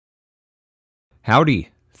Howdy.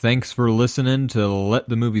 Thanks for listening to Let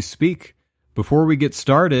the Movie Speak. Before we get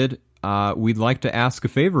started, we'd like to ask a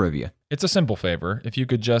favor of you. It's a simple favor. If you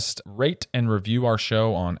could just rate and review our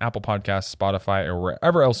show on Apple Podcasts, Spotify, or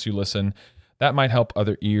wherever else you listen, that might help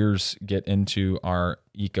other ears get into our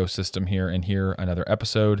ecosystem here and hear another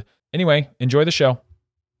episode. Anyway, enjoy the show.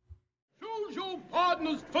 Choose your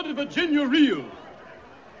partners for the Virginia Reel.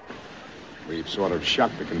 We've sort of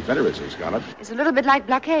shocked the Confederacy, Scarlett. It's a little bit like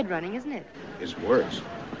blockade running, isn't it? It's worse.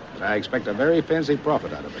 But I expect a very fancy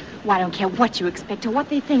profit out of it. Well, I don't care what you expect or what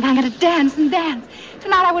they think. I'm going to dance and dance.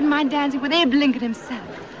 Tonight I wouldn't mind dancing with Abe Lincoln himself.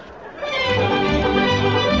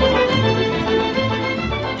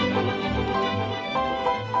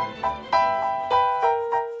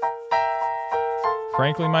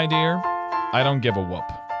 Frankly, my dear, I don't give a whoop.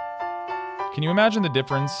 Can you imagine the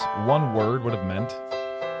difference one word would have meant?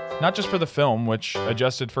 Not just for the film, which,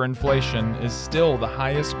 adjusted for inflation, is still the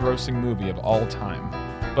highest grossing movie of all time,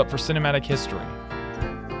 but for cinematic history.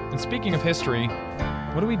 And speaking of history,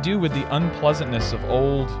 what do we do with the unpleasantness of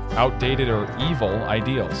old, outdated, or evil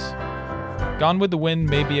ideals? Gone with the Wind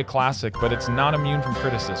may be a classic, but it's not immune from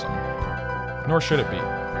criticism. Nor should it be.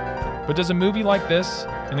 But does a movie like this,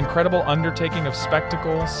 an incredible undertaking of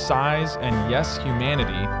spectacle, size, and yes,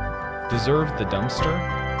 humanity, deserve the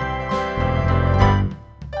dumpster?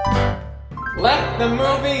 Let the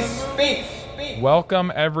movie speak.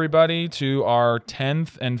 Welcome, everybody, to our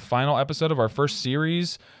 10th and final episode of our first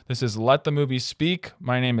series. This is Let the Movie Speak.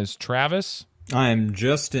 My name is Travis. I'm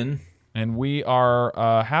Justin. And we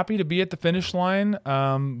are happy to be at the finish line,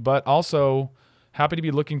 but also happy to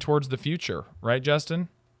be looking towards the future. Right, Justin?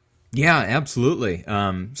 Yeah, absolutely.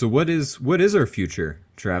 So what is our future,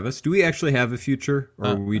 Travis? Do we actually have a future, or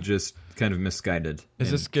are we just kind of misguided?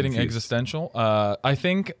 Is this getting confused? Existential? I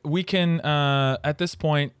think we can, at this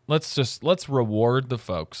point, let's reward the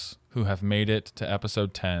folks who have made it to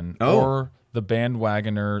episode 10, or the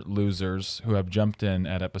bandwagoner losers who have jumped in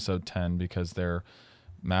at episode 10 because they're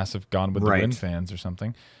massive Gone with the Wind fans or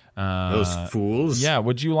something. Those fools. Yeah.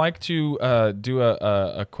 Would you like to do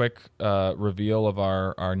a quick reveal of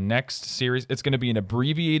our next series? It's going to be an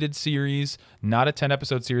abbreviated series, not a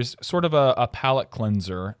 10-episode series, sort of a palate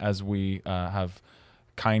cleanser, as we have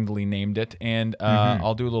kindly named it. And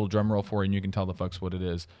I'll do a little drum roll for you, and you can tell the folks what it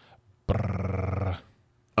is. Brrr.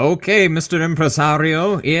 Okay, Mr.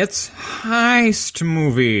 Impresario, it's heist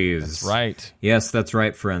movies. That's right. Yes, that's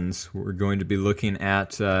right, friends. We're going to be looking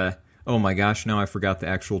at... oh my gosh, now I forgot the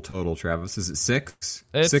actual total, Travis. Is it six?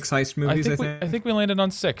 Six heist movies, I think? I think we landed on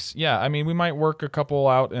 6. Yeah, I mean, we might work a couple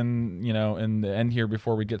out in the end here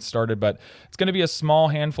before we get started, but it's going to be a small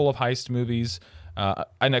handful of heist movies,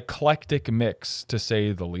 an eclectic mix, to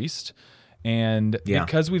say the least. And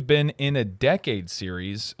because we've been in a decade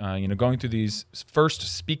series, going through these first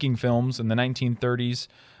speaking films in the 1930s,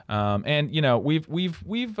 and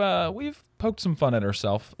we've poked some fun at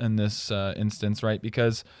ourselves in this instance, right?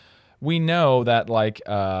 Because we know that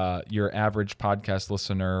your average podcast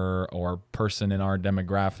listener or person in our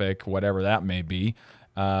demographic, whatever that may be,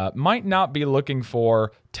 might not be looking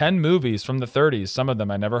for 10 movies from the 30s. Some of them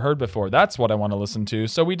I never heard before. That's what I want to listen to.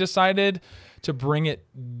 So we decided to bring it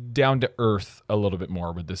down to earth a little bit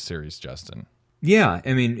more with this series, Justin. Yeah,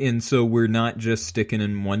 I mean, and so we're not just sticking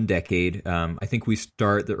in one decade. I think we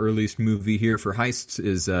start, the earliest movie here for heists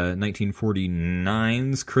is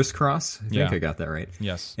 1949's Crisscross. I think I got that right.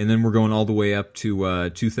 Yes. And then we're going all the way up to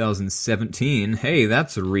 2017. Hey,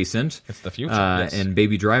 that's recent. It's the future. Yes. And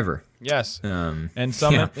Baby Driver. Yes. And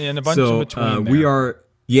some and a bunch in between there. We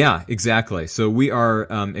are, exactly. So we are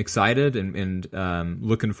excited and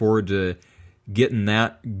looking forward to getting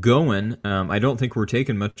that going. I don't think we're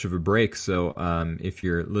taking much of a break, so if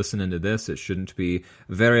you're listening to this, it shouldn't be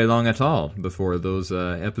very long at all before those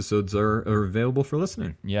episodes are available for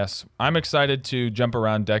listening. Yes, I'm excited to jump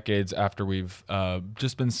around decades after we've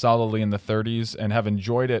just been solidly in the 30s and have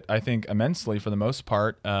enjoyed it, I think, immensely for the most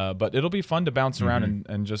part, but it'll be fun to bounce around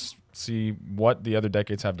and just see what the other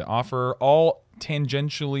decades have to offer, all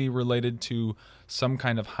tangentially related to some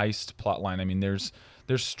kind of heist plotline. I mean, there's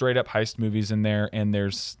straight up heist movies in there, and I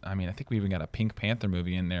think we even got a Pink Panther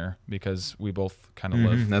movie in there because we both kind of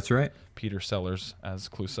love that's right. Peter Sellers as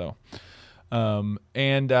Clouseau.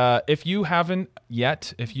 And if you haven't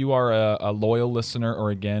yet, if you are a loyal listener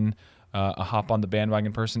or again, a hop on the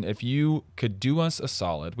bandwagon person, if you could do us a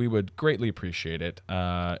solid, we would greatly appreciate it.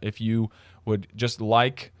 If you would just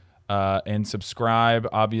and subscribe,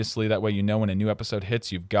 obviously, that way you know when a new episode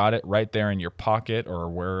hits, you've got it right there in your pocket or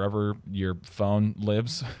wherever your phone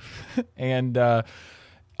lives. And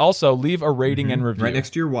also, leave a rating and review. Right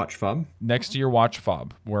next to your watch fob. Next to your watch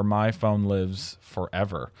fob, where my phone lives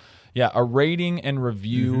forever. yeah, a rating and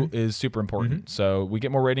review is super important. So we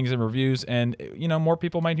get more ratings and reviews, and more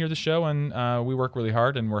people might hear the show, and we work really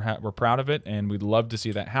hard, and we're proud of it, and we'd love to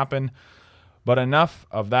see that happen. But enough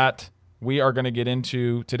of that. We are going to get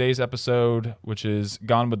into today's episode, which is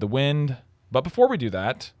Gone with the Wind. But before we do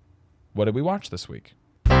that, what did we watch this week?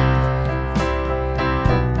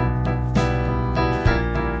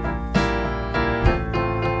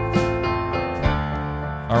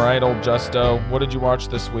 All right, old Justo, what did you watch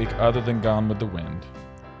this week other than Gone with the Wind?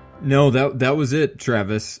 No, that was it,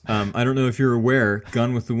 Travis. I don't know if you're aware,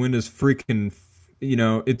 Gone with the Wind is freaking...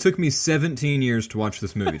 it took me 17 years to watch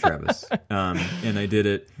this movie, Travis. And I did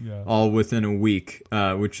it all within a week,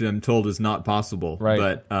 which I'm told is not possible. Right.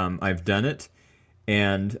 But I've done it.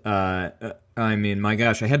 And, I mean, my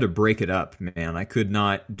gosh, I had to break it up, man. I could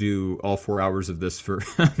not do all 4 hours of this for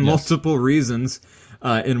multiple reasons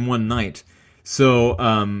in one night. So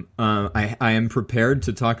I am prepared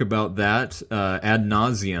to talk about that ad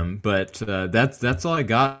nauseum, but that's all I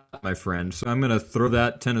got, my friend. So I'm going to throw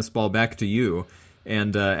that tennis ball back to you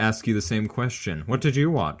and ask you the same question. What did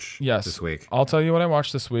you watch this week? I'll tell you what I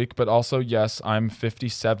watched this week, but also, yes, I'm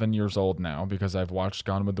 57 years old now because I've watched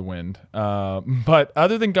Gone with the Wind. But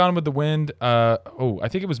other than Gone with the Wind, I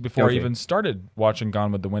think it was before I even started watching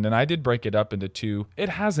Gone with the Wind, and I did break it up into two. It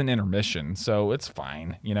has an intermission, so it's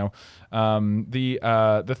fine. The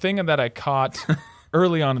thing that I caught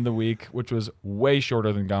early on in the week, which was way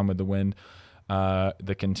shorter than Gone with the Wind,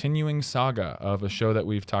 the continuing saga of a show that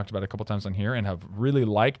we've talked about a couple times on here and have really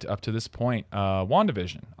liked up to this point,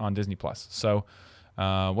 WandaVision on Disney+. So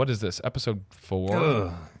what is this, episode 4?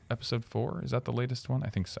 Ugh. Episode 4? Is that the latest one? I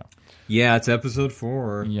think so. Yeah, it's episode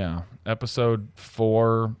 4. Yeah, episode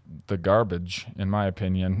 4, the garbage, in my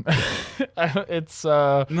opinion. It's...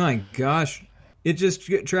 My gosh.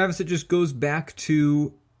 Travis, it just goes back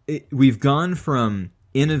to... we've gone from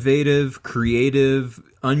innovative, creative,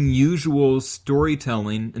 unusual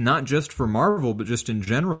storytelling, not just for Marvel, but just in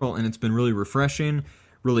general, and it's been really refreshing,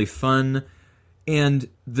 really fun. And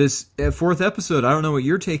this fourth episode, I don't know what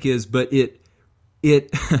your take is, but it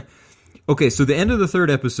okay, so the end of the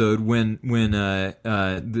third episode, when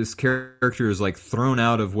this character is like thrown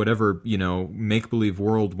out of whatever, make-believe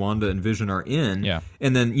world Wanda and Vision are in,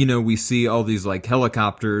 and then, we see all these like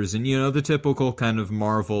helicopters and, the typical kind of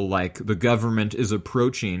Marvel, like the government is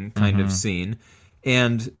approaching kind of scene.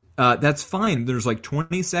 And that's fine. There's like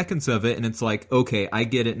 20 seconds of it, and it's like, okay, I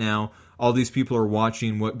get it now. All these people are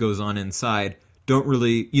watching what goes on inside. Don't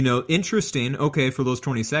really, interesting, okay, for those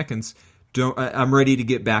 20 seconds. I'm ready to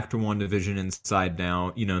get back to WandaVision inside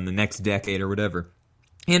now, in the next decade or whatever.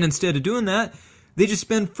 And instead of doing that, they just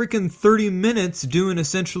spend freaking 30 minutes doing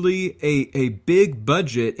essentially a big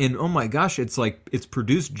budget, and oh my gosh, it's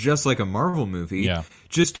produced just like a Marvel movie. Yeah.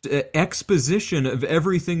 Just exposition of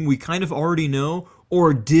everything we kind of already know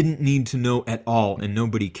or didn't need to know at all, and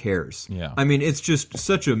nobody cares. Yeah. I mean, it's just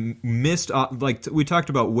such a missed, like we talked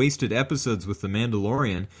about wasted episodes with The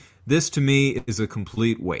Mandalorian. This, to me, is a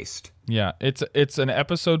complete waste. Yeah, it's an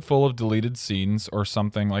episode full of deleted scenes or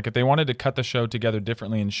something. Like, if they wanted to cut the show together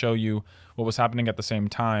differently and show you what was happening at the same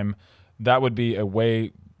time, that would be a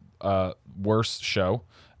way worse show.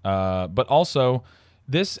 But also,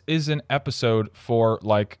 this is an episode for,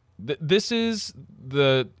 like, this is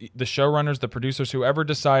the showrunners, the producers, whoever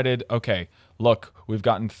decided, okay, look, we've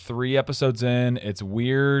gotten 3 episodes in, it's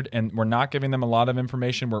weird, and we're not giving them a lot of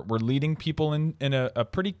information. We're leading people in a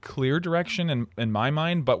pretty clear direction in my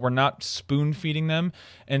mind, but we're not spoon-feeding them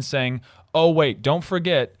and saying, oh, wait, don't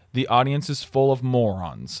forget, the audience is full of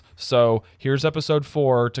morons. So here's episode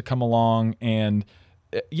 4 to come along and,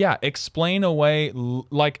 explain away,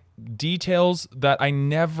 like, details that I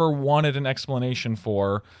never wanted an explanation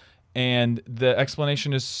for. And the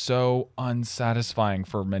explanation is so unsatisfying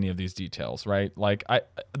for many of these details, right? Like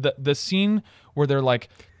the scene where they're like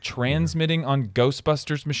transmitting on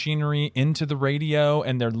Ghostbusters machinery into the radio,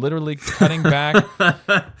 and they're literally cutting back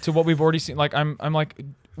to what we've already seen. Like I'm like,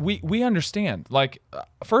 we understand. Like,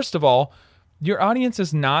 first of all, your audience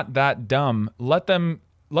is not that dumb. Let them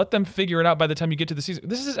figure it out by the time you get to the season.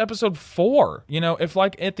 This is episode 4. If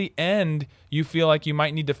like at the end you feel like you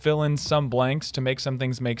might need to fill in some blanks to make some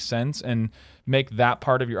things make sense and make that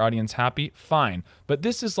part of your audience happy, fine. But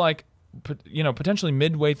this is like, potentially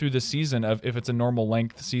midway through the season of, if it's a normal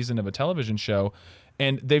length season of a television show,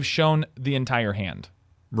 and they've shown the entire hand.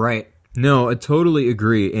 Right. No, I totally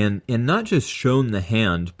agree. And not just shown the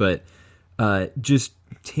hand, but just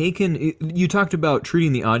taken, you talked about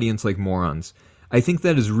treating the audience like morons. I think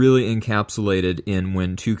that is really encapsulated in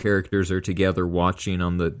when 2 characters are together watching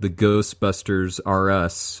on the Ghostbusters R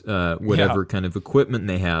Us, whatever kind of equipment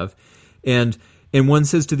they have. And and one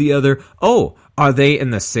says to the other, "Oh, are they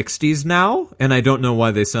in the 60s now?" And I don't know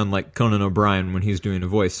why they sound like Conan O'Brien when he's doing a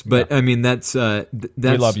voice, but I mean that's we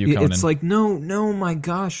love you, Conan. It's like no, my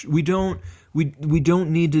gosh, we don't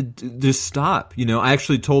need to just stop. You know, I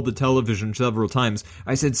actually told the television several times.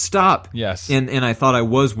 I said stop. Yes. And I thought I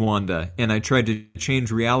was Wanda, and I tried to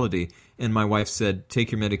change reality. And my wife said,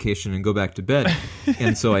 "Take your medication and go back to bed."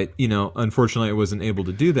 And so unfortunately, I wasn't able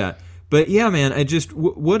to do that. But yeah, man,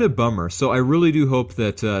 what a bummer. So I really do hope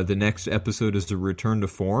that the next episode is a return to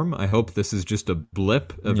form. I hope this is just a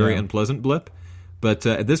blip, a very unpleasant blip. But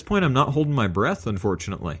at this point, I'm not holding my breath,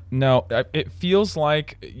 unfortunately. No, it feels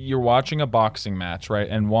like you're watching a boxing match, right?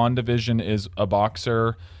 And WandaVision is a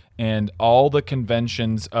boxer, and all the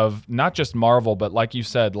conventions of not just Marvel, but like you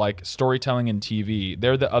said, like storytelling and TV,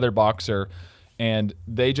 they're the other boxer, and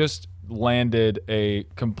they just landed a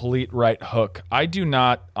complete right hook. I do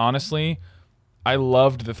not, honestly, I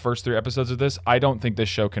loved the first 3 episodes of this. I don't think this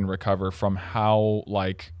show can recover from how,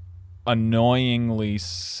 like, annoyingly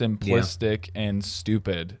simplistic and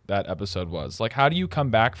stupid that episode was. Like, how do you come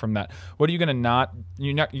back from that? What are you going to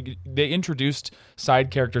they introduced side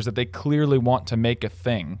characters that they clearly want to make a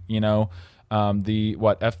thing, you know?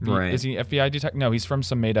 FBI, right. Is he FBI detective? No, he's from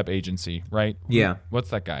some made up agency, right? Yeah. What's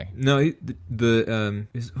that guy? No,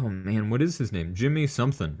 oh man, what is his name? Jimmy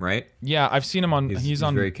something, right? Yeah, I've seen him on, he's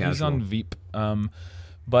on Veep. And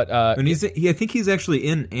I think he's actually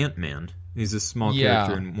in Ant-Man. He's a small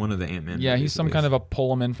character in one of the Ant-Man movies. Yeah, he's some kind of a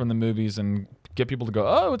pull him in from the movies and get people to go,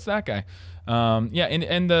 oh, it's that guy. And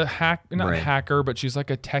the hacker, but she's like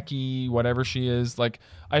a techie, whatever she is. Like,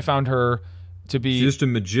 I found her to be she's just a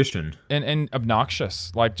magician and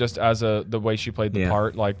obnoxious, like just as the way she played the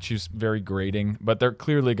part. Like, she's very grating, but they're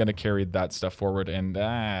clearly going to carry that stuff forward. And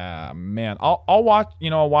man, I'll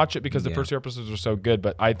watch it because the first 2 episodes were so good.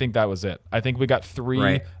 But I think that was it. I think we got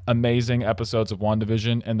 3 amazing episodes of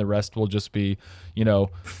WandaVision, and the rest will just be,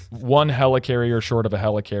 one helicarrier short of a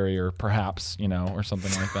helicarrier, perhaps, or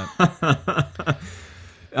something like that.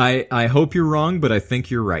 I hope you're wrong, but I think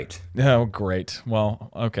you're right. Oh, great.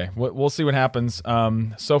 Well, okay. We'll see what happens.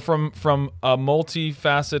 So from a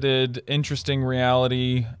multifaceted, interesting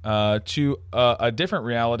reality to a different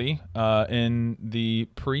reality in the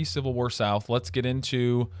pre-Civil War South, let's get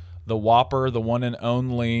into the Whopper, the one and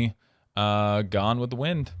only Gone with the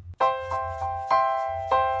Wind.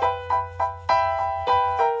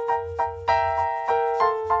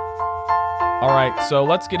 All right, so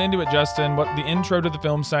let's get into it, Justin. What the intro to the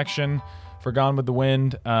film section for Gone with the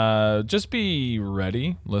Wind. Just be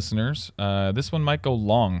ready, listeners. This one might go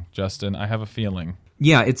long, Justin. I have a feeling.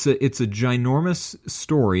 Yeah, it's a ginormous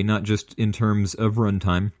story, not just in terms of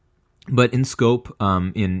runtime, but in scope,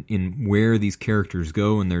 in where these characters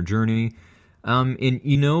go in their journey.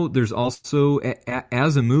 And there's also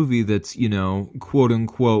as a movie that's quote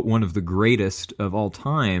unquote one of the greatest of all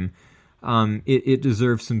time. It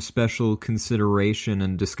deserves some special consideration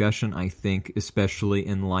and discussion, I think, especially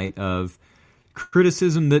in light of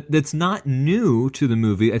criticism that's not new to the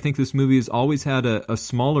movie. I think this movie has always had a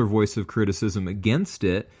smaller voice of criticism against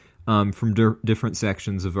it from different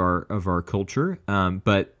sections of our culture,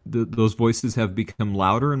 but those voices have become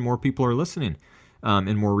louder and more people are listening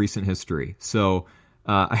in more recent history. So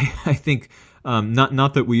I think...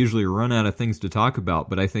 not that we usually run out of things to talk about,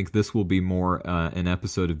 but I think this will be more an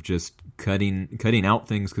episode of just cutting out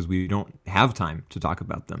things because we don't have time to talk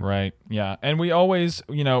about them. Right. Yeah. And we always,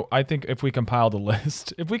 I think if we compiled a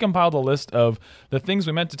list of the things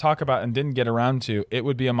we meant to talk about and didn't get around to, it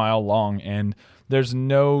would be a mile long. And there's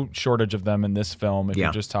no shortage of them in this film. If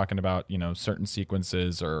you're just talking about, certain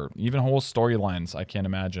sequences or even whole storylines, I can't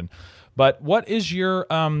imagine. But what is your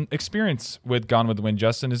experience with Gone with the Wind,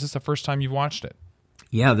 Justin? Is this the first time you've watched it?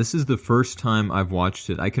 Yeah, this is the first time I've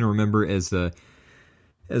watched it. I can remember as a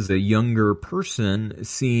younger person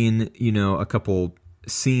seeing, a couple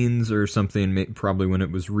scenes or something, probably when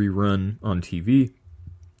it was rerun on TV.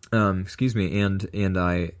 And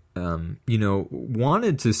I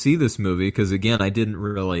wanted to see this movie because, again, I didn't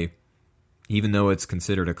really, even though it's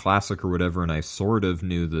considered a classic or whatever, and I sort of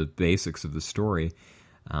knew the basics of the story.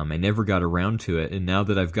 I never got around to it, and now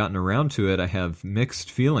that I've gotten around to it, I have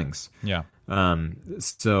mixed feelings. Yeah. What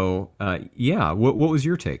was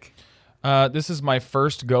your take? This is my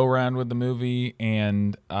first go around with the movie,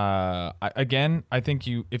 and I think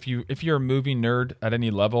if you're a movie nerd at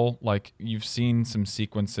any level, like you've seen some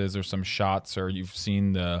sequences or some shots, or you've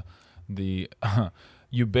seen the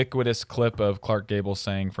ubiquitous clip of Clark Gable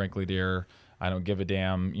saying, "Frankly, dear, I don't give a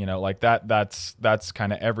damn," like that. That's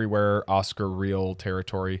kind of everywhere, Oscar reel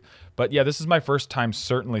territory. But yeah, this is my first time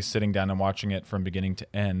certainly sitting down and watching it from beginning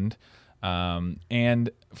to end. And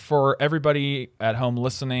for everybody at home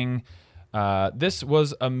listening, this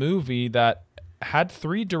was a movie that had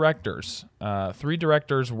three directors. Three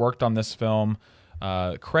directors worked on this film.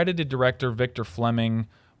 Credited director Victor Fleming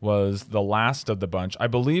was the last of the bunch. I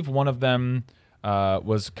believe one of them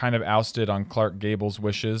was kind of ousted on Clark Gable's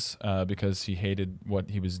wishes because he hated what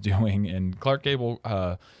he was doing. And Clark Gable,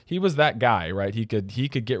 he was that guy, right? He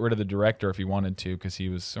could get rid of the director if he wanted to because he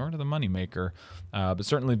was sort of the moneymaker. But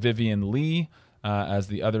certainly Vivian Lee, as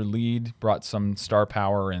the other lead, brought some star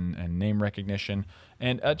power and name recognition.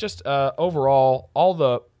 And just overall,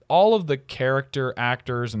 all of the character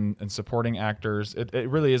actors and supporting actors, it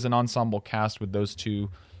really is an ensemble cast with those two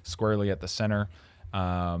squarely at the center.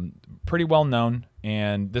 Pretty well known.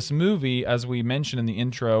 And this movie, as we mentioned in the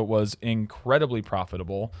intro, was incredibly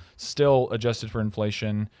profitable, still adjusted for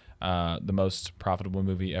inflation, the most profitable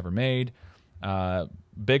movie ever made.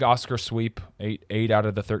 Big Oscar sweep, eight out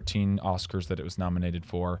of the 13 Oscars that it was nominated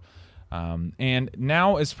for. And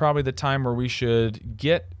now is probably the time where we should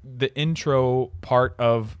get the intro part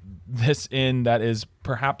of this in that is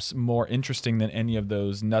perhaps more interesting than any of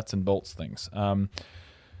those nuts and bolts things.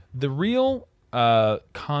 The real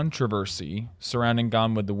controversy surrounding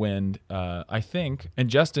Gone with the Wind, I think, and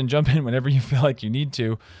Justin, jump in whenever you feel like you need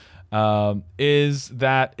to, is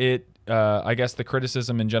that it, I guess the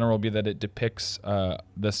criticism in general will be that it depicts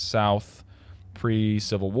the South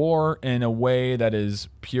pre-Civil War in a way that is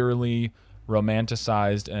purely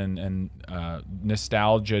romanticized and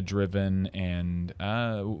nostalgia-driven and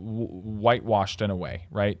whitewashed in a way,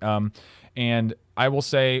 right? And I will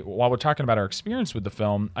say, while we're talking about our experience with the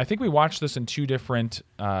film, I think we watched this in two different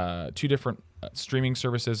streaming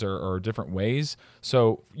services or different ways.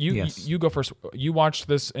 So you go first. You watched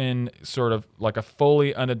this in sort of like a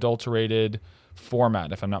fully unadulterated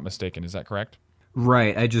format, if I'm not mistaken. Is that correct?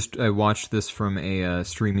 Right. I watched this from a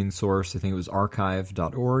streaming source. I think it was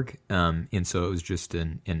archive.org. And so it was just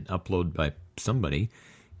an upload by somebody.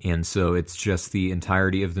 And so it's just the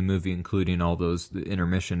entirety of the movie, including all those, the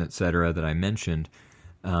intermission, et cetera, that I mentioned.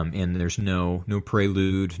 And there's no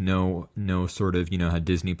prelude, no sort of, how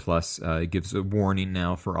Disney Plus gives a warning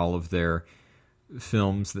now for all of their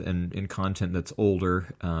films and content that's older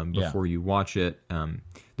before you watch it.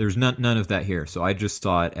 There's none of that here. So I just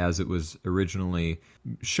saw it as it was originally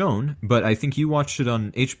shown, but I think you watched it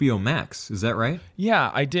on HBO Max. Is that right? Yeah,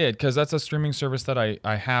 I did, because that's a streaming service that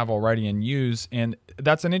I have already and use. And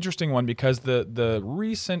that's an interesting one because the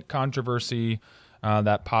recent controversy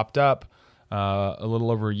that popped up a little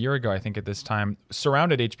over a year ago, I think at this time,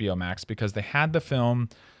 surrounded HBO Max because they had the film,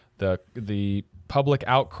 the public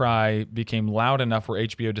outcry became loud enough where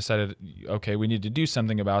HBO decided, okay, we need to do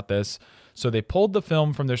something about this. So they pulled the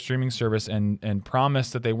film from their streaming service and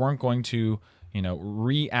promised that they weren't going to,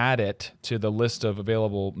 re-add it to the list of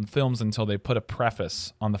available films until they put a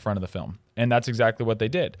preface on the front of the film. And that's exactly what they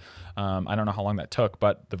did. I don't know how long that took,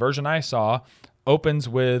 but the version I saw opens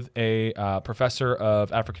with a professor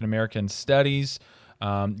of African American studies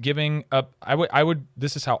giving up.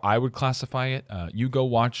 This is how I would classify it. You go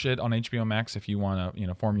watch it on HBO Max if you want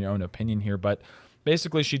to, form your own opinion here. But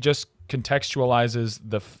basically, she just contextualizes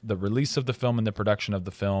the release of the film and the production of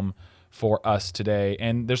the film for us today.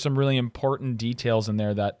 And there's some really important details in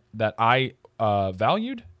there that I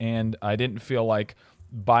valued, and I didn't feel like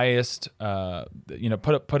biased.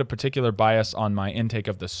 Put a particular bias on my intake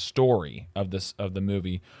of the story of the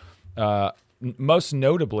movie. Most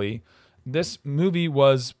notably, this movie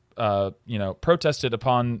was, protested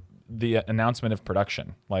upon the announcement of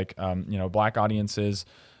production. Like, black audiences,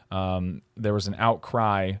 there was an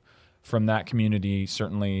outcry from that community,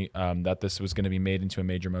 certainly, that this was going to be made into a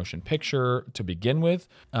major motion picture to begin with.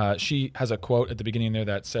 She has a quote at the beginning there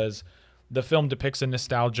that says, "The film depicts a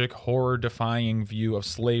nostalgic, horror-defying view of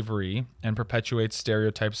slavery and perpetuates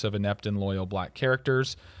stereotypes of inept and loyal black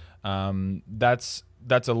characters." That's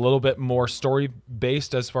a little bit more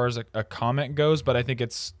story-based as far as a comment goes, but I think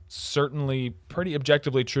it's certainly pretty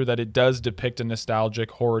objectively true that it does depict a nostalgic,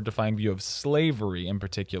 horror-defying view of slavery in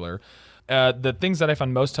particular. The things that I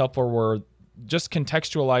found most helpful were just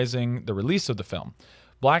contextualizing the release of the film.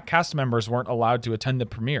 Black cast members weren't allowed to attend the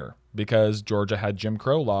premiere because Georgia had Jim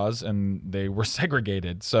Crow laws and they were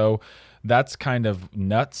segregated. So that's kind of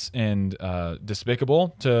nuts and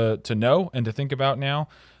despicable to know and to think about now.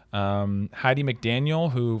 Heidi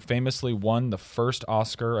McDaniel, who famously won the first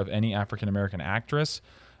Oscar of any African-American actress.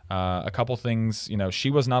 A couple things,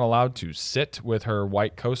 she was not allowed to sit with her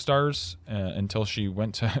white co-stars until she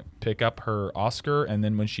went to pick up her Oscar. And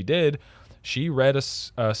then when she did, she read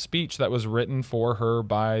a speech that was written for her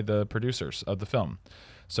by the producers of the film.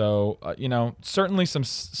 So, certainly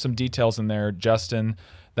some details in there, Justin,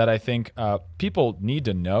 that I think people need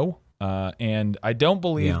to know. And I don't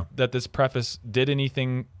believe that this preface did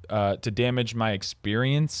anything to damage my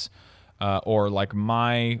experience or like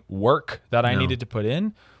my work that I needed to put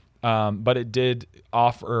in. But it did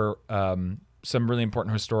offer some really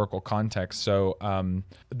important historical context. So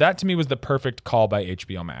that to me was the perfect call by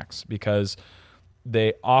HBO Max, because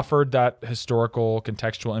they offered that historical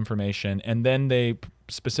contextual information, and then they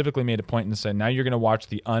specifically made a point and said, now you're going to watch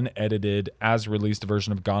the unedited, as released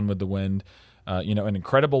version of Gone with the Wind, an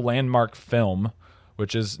incredible landmark film,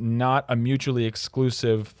 which is not a mutually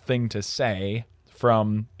exclusive thing to say.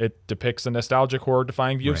 From it depicts a nostalgic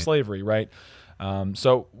horror-defying view of slavery, right?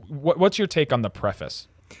 So what's your take on the preface?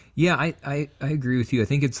 Yeah, I agree with you. I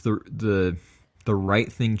think it's the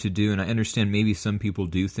right thing to do, and I understand maybe some people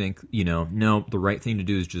do think, no, the right thing to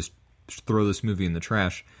do is just throw this movie in the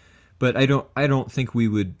trash. But I don't think we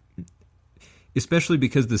would, especially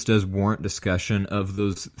because this does warrant discussion of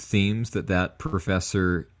those themes that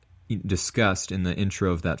professor discussed in the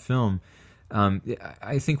intro of that film.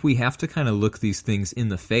 I think we have to kind of look these things in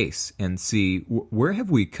the face and see where have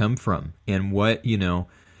we come from, and what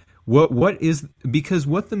is, because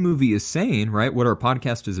what the movie is saying, right? What our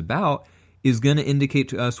podcast is about is going to indicate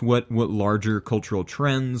to us what larger cultural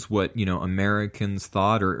trends, what Americans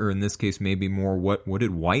thought, or in this case maybe more what did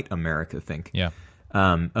white America think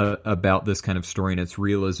about this kind of story and its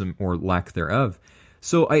realism or lack thereof.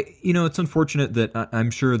 So it's unfortunate that I'm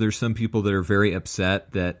sure there's some people that are very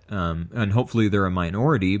upset that, and hopefully they're a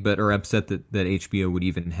minority, but are upset that HBO would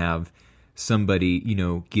even have somebody,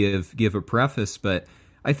 give a preface. But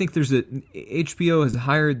I think HBO has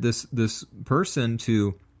hired this person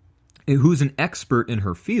who's an expert in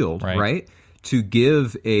her field, right? To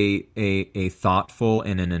give a thoughtful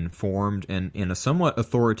and an informed and a somewhat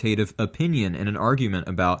authoritative opinion and an argument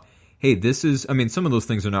about, hey, some of those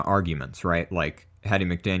things are not arguments, right? Like Hattie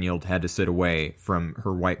McDaniel had to sit away from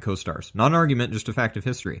her white co-stars. Not an argument, just a fact of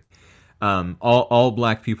history. All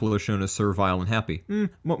black people are shown as servile and happy.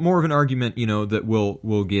 More of an argument, that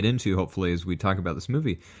we'll get into hopefully as we talk about this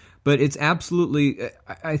movie. But it's absolutely,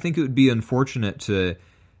 I think it would be unfortunate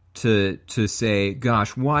to say,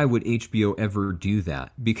 gosh, why would HBO ever do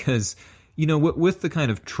that? Because with the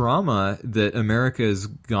kind of trauma that America has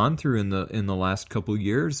gone through in the last couple of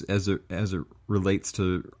years as it relates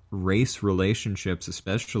to race relationships,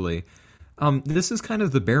 especially, this is kind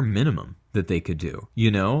of the bare minimum that they could do.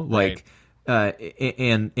 Like.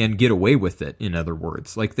 And get away with it, in other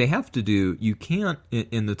words. Like, they have to do, you can't,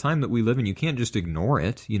 in the time that we live in, you can't just ignore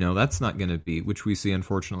it. That's not going to be, which we see,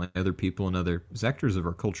 unfortunately, other people in other sectors of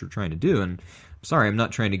our culture trying to do. And I'm sorry, I'm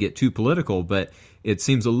not trying to get too political, but it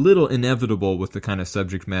seems a little inevitable with the kind of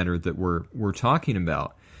subject matter that we're talking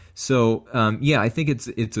about. So, I think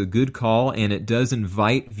it's a good call, and it does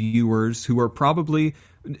invite viewers who are probably,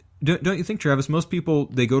 don't you think, Travis, most people,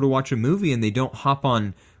 they go to watch a movie and they don't hop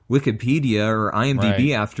on Wikipedia or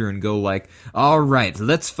IMDb after and go like, all right,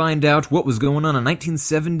 let's find out what was going on in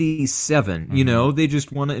 1977. Mm-hmm. They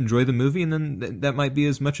just want to enjoy the movie, and then that might be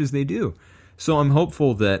as much as they do. So I'm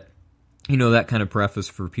hopeful that, that kind of preface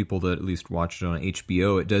for people that at least watched it on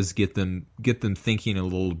HBO, it does get them thinking a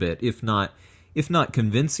little bit, if not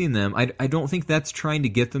convincing them. I don't think that's trying to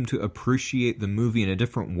get them to appreciate the movie in a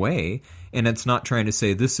different way, and it's not trying to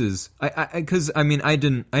say this is because I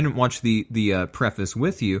didn't watch the preface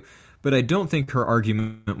with you, but I don't think her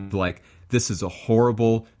argument was like, this is a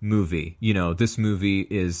horrible movie. This movie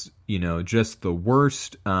is just the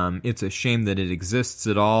worst. It's a shame that it exists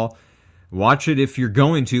at all. Watch it if you're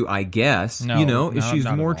going to, I guess. No, she's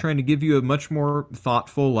more trying to give you a much more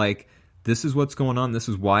thoughtful, like, this is what's going on. This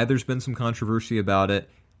is why there's been some controversy about it.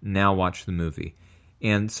 Now watch the movie.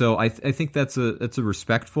 And so I think that's a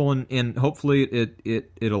respectful, and hopefully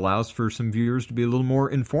it allows for some viewers to be a little more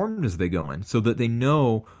informed as they go in, so that they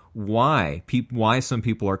know why some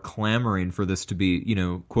people are clamoring for this to be,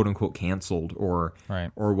 quote unquote canceled or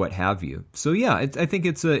what have you. So I think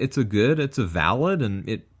it's a valid, and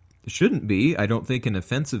it shouldn't be, I don't think, an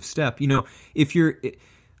offensive step. If you're,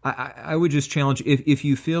 I would just challenge, if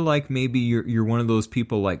you feel like maybe you're one of those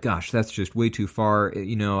people like, gosh, that's just way too far,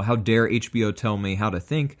 how dare HBO tell me how to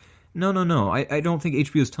think? No. I don't think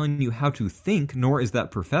HBO is telling you how to think, nor is that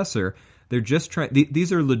professor. They're just trying,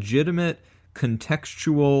 these are legitimate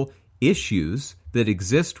contextual issues that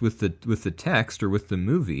exist with the text or with the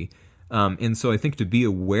movie. And so I think to be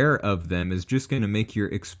aware of them is just going to make your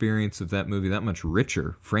experience of that movie that much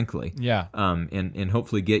richer, frankly. Yeah. And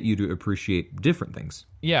hopefully get you to appreciate different things.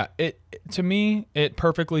 Yeah. To me, it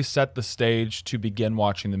perfectly set the stage to begin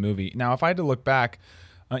watching the movie. Now, if I had to look back,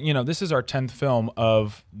 this is our 10th film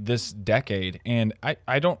of this decade, and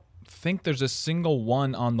I don't think there's a single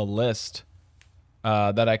one on the list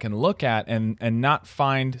that I can look at and not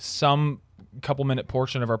find some couple minute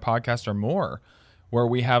portion of our podcast or more where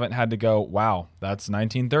we haven't had to go, wow, that's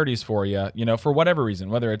 1930s for you, for whatever reason,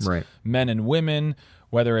 whether it's men and women,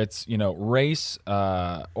 whether it's, race,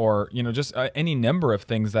 or, just any number of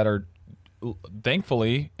things that are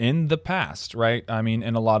thankfully in the past, right? I mean,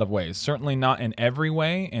 in a lot of ways, certainly not in every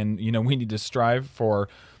way. And, we need to strive for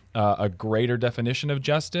a greater definition of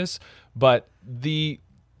justice, but the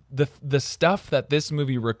stuff that this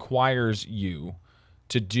movie requires you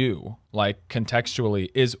to do, like contextually,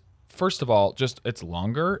 is first of all, just it's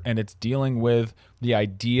longer and it's dealing with the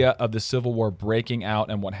idea of the Civil War breaking out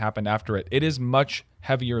and what happened after it. It is much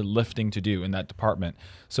heavier lifting to do in that department.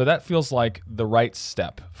 So that feels like the right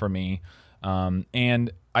step for me.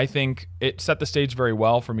 And I think it set the stage very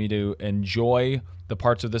well for me to enjoy the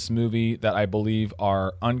parts of this movie that I believe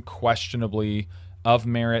are unquestionably of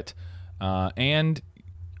merit.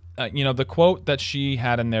 The quote that she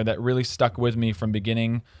had in there that really stuck with me from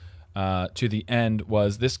beginning to the end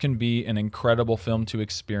was, "This can be an incredible film to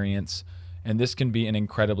experience, and this can be an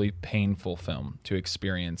incredibly painful film to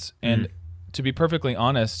experience." And to be perfectly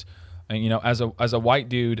honest, as a white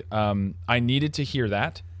dude, I needed to hear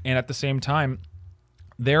that. And at the same time,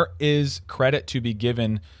 there is credit to be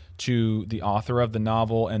given to the author of the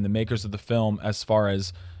novel and the makers of the film as far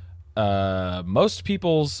as most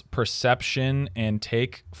people's perception and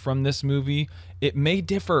take from this movie. It may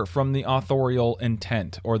differ from the authorial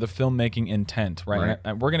intent or the filmmaking intent, right?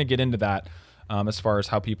 And we're going to get into that as far as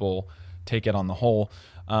how people take it on the whole.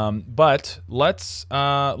 But let's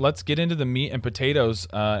get into the meat and potatoes,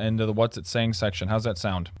 into the what's it saying section. How's that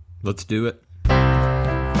sound? Let's do it.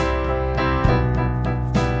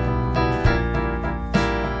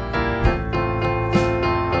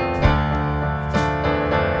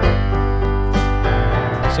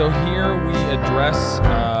 So here we address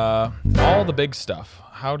all the big stuff.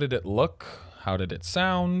 How did it look? How did it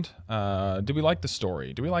sound? Do we like the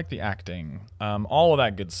story? Do we like the acting? All of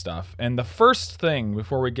that good stuff. And the first thing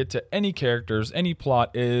before we get to any characters, any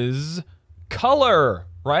plot, is color,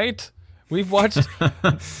 right? We've watched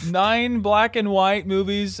 9 black and white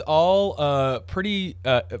movies, all pretty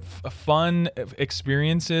fun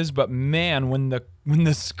experiences. But man, when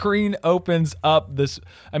the screen opens up,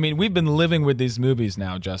 we've been living with these movies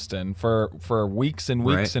now, Justin, for weeks and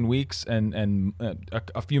weeks and weeks and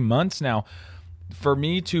a few months now. For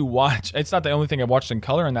me to watch, it's not the only thing I've watched in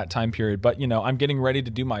color in that time period, but I'm getting ready to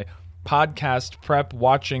do my podcast prep,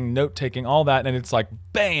 watching, note taking, all that, and it's like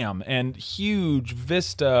bam, and huge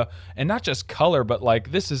vista, and not just color, but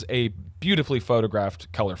like this is a beautifully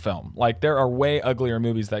photographed color film. Like there are way uglier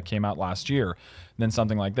movies that came out last year than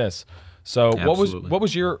something like this. So what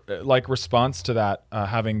was your response to that,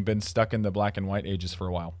 having been stuck in the black and white ages for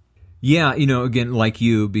a while? Yeah, again, like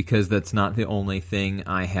you, because that's not the only thing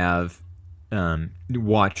I have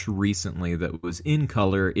watched recently that was in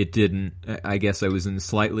color. It didn't, I guess I was in a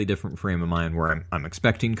slightly different frame of mind where I'm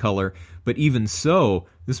expecting color, but even so,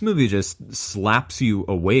 this movie just slaps you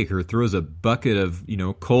awake or throws a bucket of,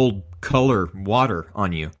 cold color water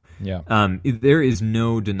on you. Yeah. There is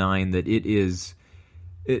no denying that it is,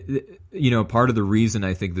 part of the reason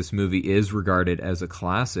I think this movie is regarded as a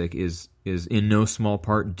classic is in no small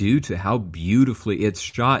part due to how beautifully it's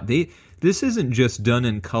shot. This isn't just done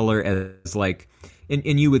in color as like,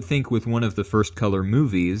 and you would think with one of the first color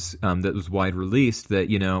movies that was wide released that,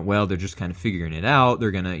 they're just kind of figuring it out.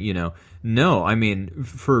 They're going to, no, I mean,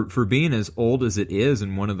 for being as old as it is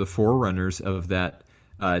and one of the forerunners of that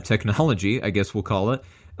technology, I guess we'll call it,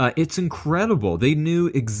 it's incredible. They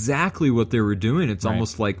knew exactly what they were doing. It's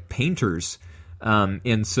almost like painters.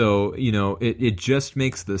 And so, it just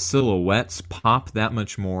makes the silhouettes pop that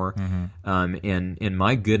much more. And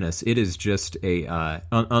my goodness, it is just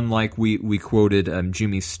unlike we quoted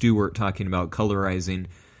Jimmy Stewart talking about colorizing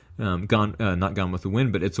not Gone with the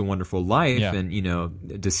Wind, but It's a Wonderful Life, and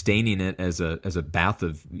disdaining it as a bath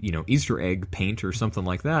of Easter egg paint or something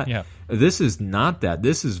like that. Yeah. This is not that.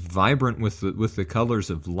 This is vibrant with the colors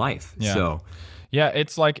of life. Yeah. So. Yeah,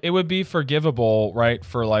 it's like it would be forgivable, right,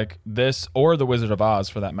 for like this or The Wizard of Oz,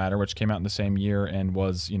 for that matter, which came out in the same year and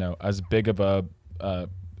was, as big of a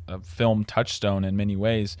film touchstone in many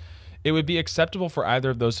ways. It would be acceptable for either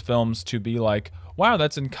of those films to be like, wow,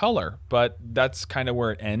 that's in color, but that's kind of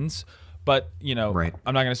where it ends. But, I'm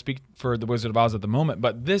not going to speak for The Wizard of Oz at the moment,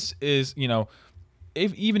 but this is,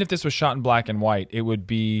 even if this was shot in black and white, it would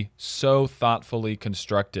be so thoughtfully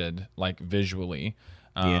constructed, like visually.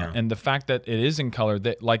 And the fact that it is in color,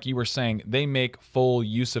 that, like you were saying, they make full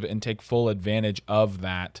use of it and take full advantage of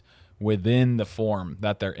that within the form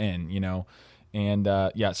that they're in. And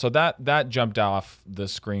yeah, so that jumped off the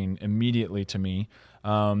screen immediately to me.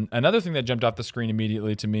 Another thing that jumped off the screen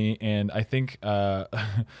immediately to me, and I think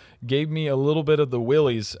gave me a little bit of the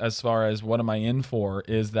willies as far as what am I in for,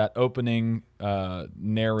 is that opening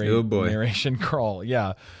narration crawl.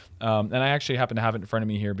 Yeah. And I actually happen to have it in front of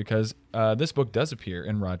me here because this book does appear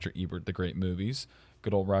in Roger Ebert, The Great Movies.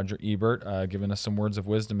 Good old Roger Ebert giving us some words of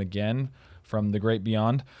wisdom again from the great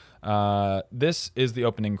beyond. This is the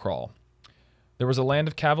opening crawl. There was a land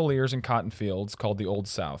of cavaliers and cotton fields called the Old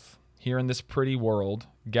South. Here in this pretty world,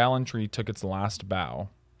 gallantry took its last bow.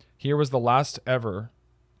 Here was the last ever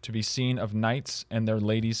to be seen of knights and their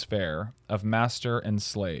ladies fair, of master and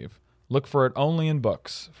slave. Look for it only in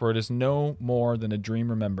books, for it is no more than a dream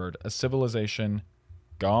remembered, a civilization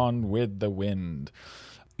gone with the wind.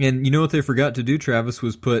 And you know what they forgot to do, Travis,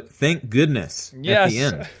 was put "thank goodness" at the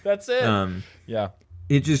end. That's it. Yeah.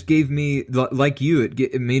 It just gave me, like you,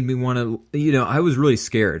 it made me want to, I was really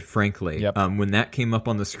scared, frankly. Yep. When that came up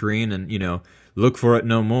on the screen and, look for it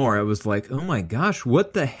no more, I was like, oh my gosh,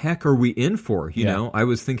 what the heck are we in for? You know, I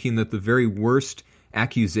was thinking that the very worst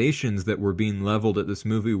accusations that were being leveled at this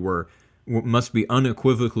movie must be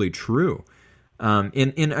unequivocally true.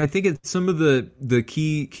 And I think it's some of the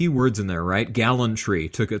key words in there, right? Gallantry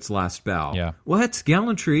took its last bow. Yeah. What?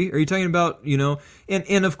 Gallantry? Are you talking about,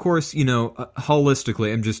 and of course,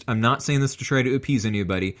 holistically, I'm not saying this to try to appease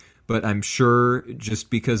anybody, but I'm sure just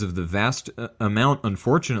because of the vast amount,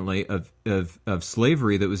 unfortunately, of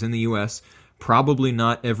slavery that was in the U.S., probably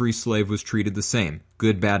not every slave was treated the same,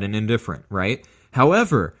 good, bad, and indifferent, right?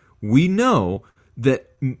 However, we know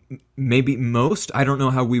that maybe most, I don't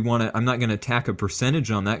know how we want to, I'm not going to tack a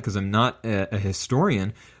percentage on that because I'm not a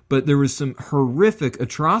historian, but there was some horrific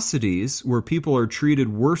atrocities where people are treated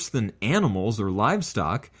worse than animals or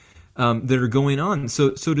livestock that are going on.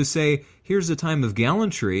 So to say, here's a time of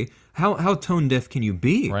gallantry, how tone deaf can you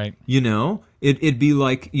be? Right. It'd be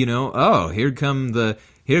like, oh, here come the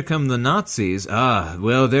Nazis.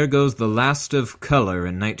 Well, there goes the last of color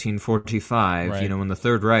in 1945, right. When the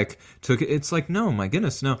Third Reich took it. It's like, no, my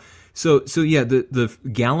goodness, no. So yeah, the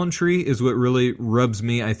gallantry is what really rubs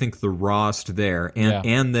me, I think, the rawest there.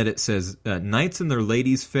 And that it says, knights and their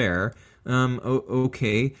ladies fair.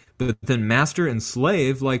 Okay, but then master and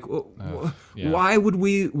slave, like, why would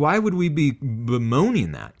we be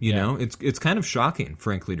bemoaning that? You know, it's kind of shocking,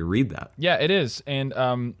 frankly, to read that. Yeah, it is, and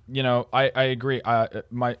I agree.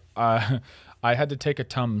 I had to take a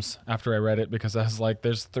Tums after I read it because I was like,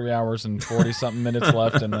 "There's 3 hours and 40-something minutes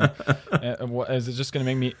left, and is it just going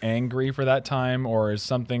to make me angry for that time, or is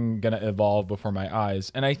something going to evolve before my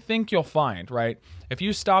eyes?" And I think you'll find, right, if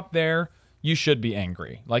you stop there, you should be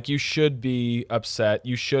angry. Like, you should be upset.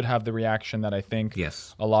 You should have the reaction that I think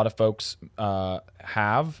a lot of folks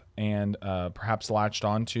have and perhaps latched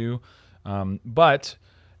onto. But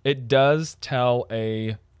it does tell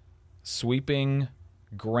a sweeping,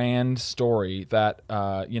 grand story that,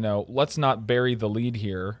 let's not bury the lead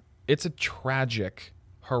here. It's a tragic,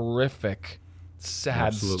 horrific,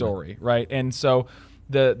 sad story, right? And so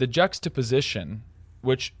the juxtaposition,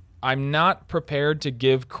 which I'm not prepared to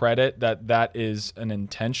give credit that is an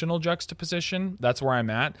intentional juxtaposition. That's where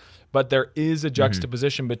I'm at. But there is a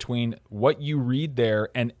juxtaposition between what you read there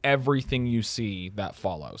and everything you see that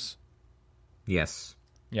follows. Yes.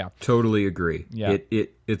 Yeah. Totally agree. Yeah.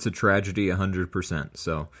 It's a tragedy 100%.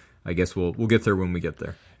 So I guess we'll get there when we get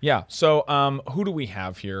there. Yeah. So who do we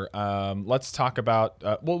have here? Let's talk about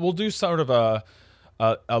we'll do sort of a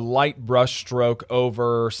light brush stroke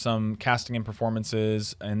over some casting and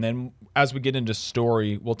performances, and then as we get into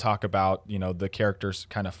story, we'll talk about the characters'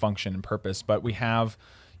 kind of function and purpose. But we have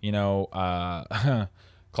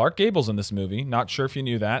Clark Gable's in this movie. Not sure if you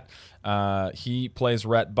knew that. He plays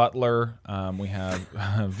Rhett Butler. We have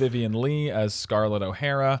Vivian Lee as Scarlett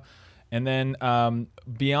O'Hara, and then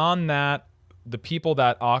beyond that, the people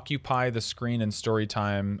that occupy the screen in story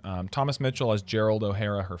time: Thomas Mitchell as Gerald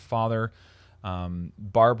O'Hara, her father.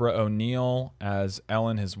 Barbara O'Neill as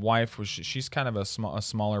Ellen, his wife, which she's kind of a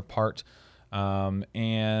smaller part.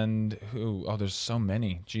 And who? Oh, there's so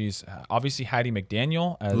many. Geez, obviously Hattie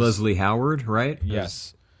McDaniel as Leslie Howard, right?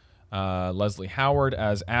 Yes, Leslie Howard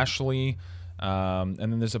as Ashley. And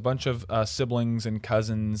then there's a bunch of siblings and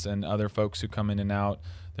cousins and other folks who come in and out.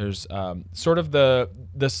 There's sort of the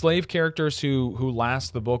slave characters who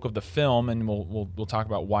last the bulk of the film, and we'll talk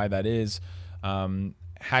about why that is.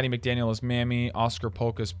 Hattie McDaniel is Mammy, Oscar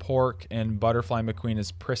Polk is Pork, and Butterfly McQueen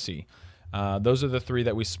is Prissy. Those are the three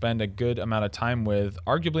that we spend a good amount of time with.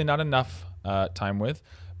 Arguably not enough time with,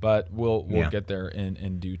 but we'll get there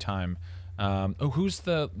in due time. Who's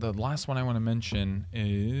the last one I want to mention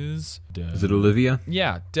is it Olivia?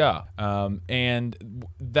 Yeah, and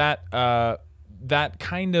that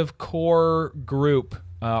kind of core group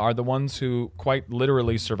are the ones who quite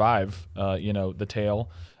literally survive, the tale.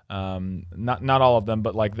 Not all of them,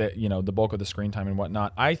 but like the bulk of the screen time and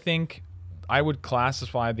whatnot. I think I would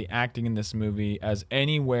classify the acting in this movie as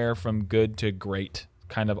anywhere from good to great,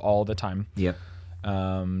 kind of all the time. Yep.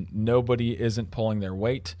 Nobody isn't pulling their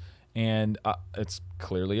weight, and it's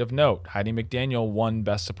clearly of note. Heidi McDaniel won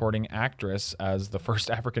Best Supporting Actress as the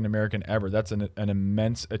first African American ever. That's an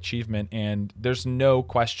immense achievement, and there's no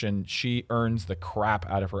question she earns the crap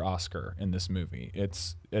out of her Oscar in this movie.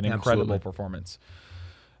 It's an incredible performance.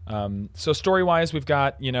 So story-wise, we've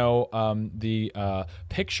got the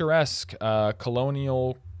picturesque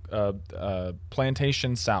colonial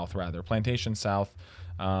plantation South,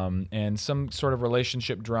 and some sort of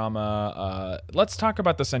relationship drama. Let's talk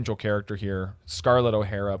about the central character here, Scarlett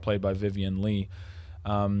O'Hara, played by Vivien Leigh.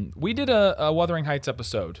 We did a Wuthering Heights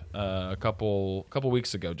episode a couple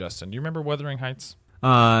weeks ago. Justin, do you remember Wuthering Heights?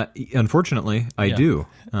 Unfortunately, I do.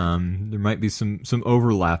 There might be some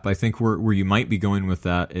overlap. I think where you might be going with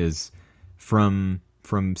that is from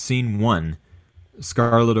scene 1,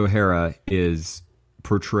 Scarlett O'Hara is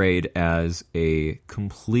portrayed as a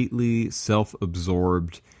completely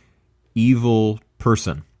self-absorbed, evil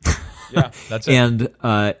person. Yeah, that's it.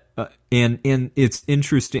 And it's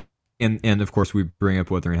interesting. And of course, we bring up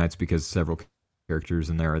Wuthering Heights because several characters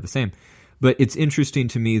in there are the same. But it's interesting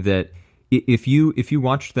to me that if you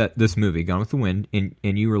watched this movie, Gone with the Wind, and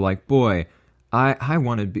you were like, boy, I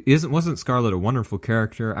want to be, wasn't Scarlett a wonderful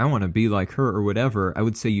character? I want to be like her or whatever. I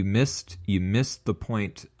would say you missed the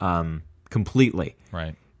point completely,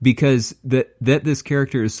 right? Because that this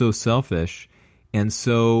character is so selfish, and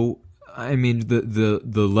so I mean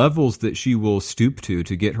the levels that she will stoop to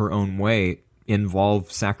get her own way involve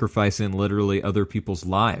sacrificing literally other people's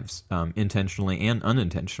lives, intentionally and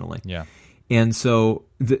unintentionally. Yeah. And so,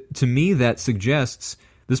 to me, that suggests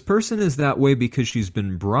this person is that way because she's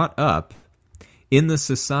been brought up in the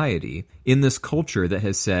society, in this culture that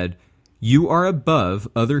has said, you are above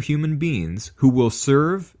other human beings who will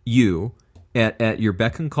serve you at your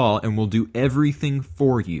beck and call and will do everything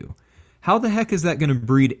for you. How the heck is that going to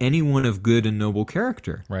breed anyone of good and noble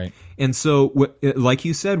character? Right. And so, like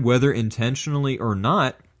you said, whether intentionally or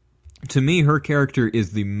not, to me, her character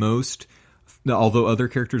is the most... although other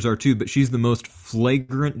characters are too, but she's the most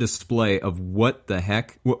flagrant display of what the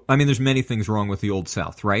heck... Well, I mean, there's many things wrong with the Old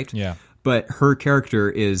South, right? Yeah. But her character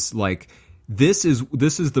is like, this is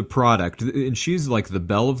the product, and she's like the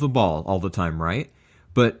belle of the ball all the time, right?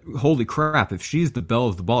 But holy crap, if she's the belle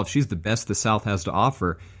of the ball, if she's the best the South has to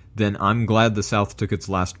offer, then I'm glad the South took its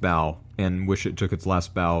last bow, and wish it took its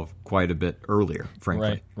last bow quite a bit earlier,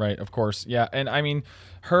 frankly. Right, of course. Yeah, and I mean,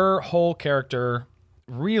 her whole character...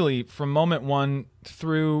 really, from moment one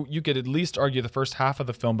through, you could at least argue the first half of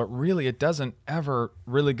the film, but really it doesn't ever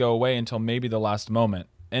really go away until maybe the last moment.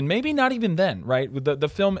 And maybe not even then, right? The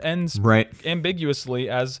film ends ambiguously,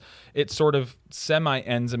 as it sort of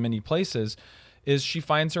semi-ends in many places, is she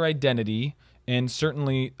finds her identity and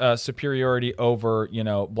certainly superiority over,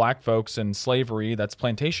 black folks and slavery. That's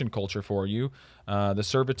plantation culture for you, the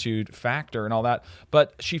servitude factor and all that.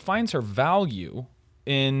 But she finds her value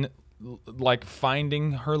in... like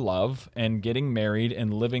finding her love and getting married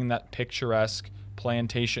and living that picturesque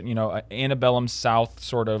plantation, antebellum South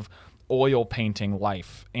sort of oil painting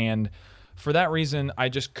life. And for that reason, I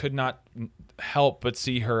just could not help but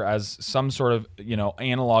see her as some sort of,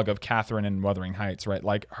 analog of Catherine in Wuthering Heights, right?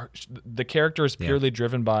 Like the character is purely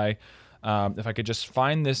driven by, if I could just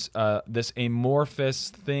find this amorphous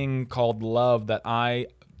thing called love that I,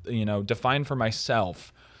 define for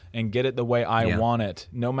myself, and get it the way I want it,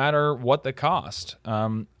 no matter what the cost.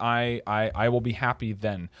 I will be happy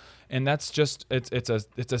then, and that's just it's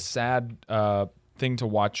a sad thing to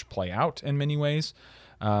watch play out in many ways.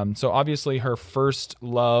 So obviously, her first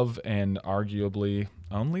love and arguably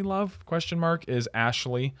only love is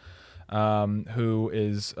Ashley, who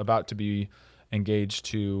is about to be engaged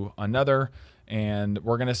to another, and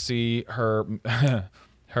we're gonna see her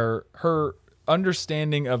her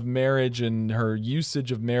understanding of marriage and her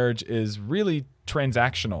usage of marriage is really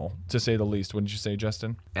transactional, to say the least. Wouldn't you say,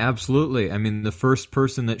 Justin? Absolutely. I mean, the first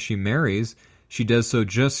person that she marries, she does so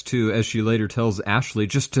just to, as she later tells Ashley,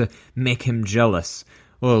 just to make him jealous.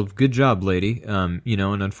 Well, good job, lady. And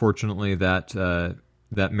unfortunately that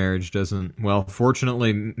marriage doesn't, well,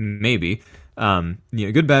 fortunately, maybe,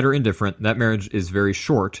 good, bad, or indifferent, that marriage is very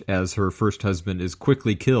short, as her first husband is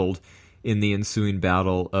quickly killed in the ensuing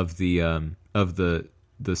battle of the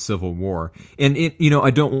the Civil War. And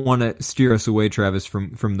I don't want to steer us away, Travis,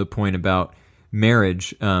 from the point about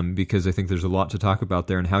marriage, because I think there's a lot to talk about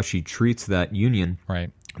there and how she treats that union.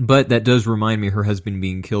 Right. But that does remind me her husband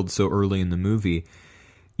being killed so early in the movie.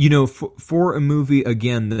 For a movie,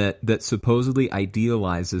 again, that supposedly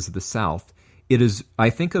idealizes the South, it is, I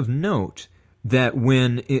think, of note that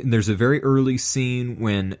there's a very early scene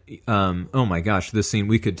when, oh my gosh, this scene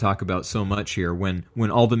we could talk about so much here, when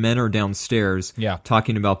all the men are downstairs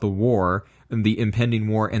talking about the war and the impending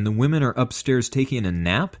war, and the women are upstairs taking a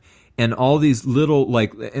nap, and all these little,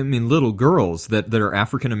 little girls that are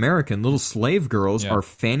African American, little slave girls, are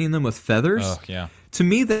fanning them with feathers. Oh, yeah. To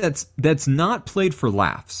me, that's not played for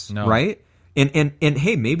laughs, No. right? And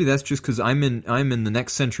hey, maybe that's just because I'm in the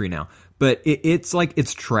next century now. But it's like,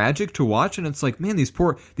 it's tragic to watch, and it's like, man,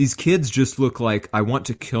 these kids just look like I want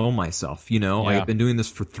to kill myself. I've been doing this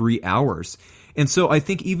for 3 hours, and so I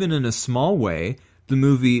think even in a small way, the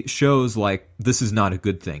movie shows like this is not a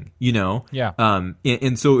good thing, Yeah.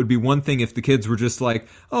 And so it would be one thing if the kids were just like,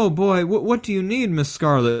 oh boy, what do you need, Miss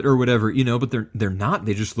Scarlet, or whatever, but they're not.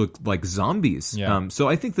 They just look like zombies. Yeah. So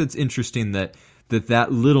I think that's interesting that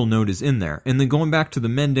little note is in there. And then going back to the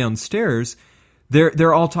men downstairs,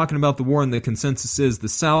 they're all talking about the war, and the consensus is the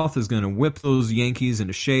South is going to whip those Yankees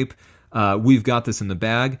into shape. We've got this in the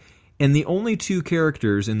bag. And the only two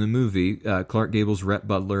characters in the movie, Clark Gable's Rhett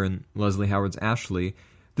Butler and Leslie Howard's Ashley,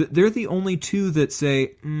 they're the only two that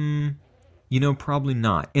say, probably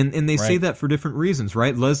not. And they say that for different reasons,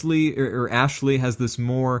 right? Leslie or Ashley has this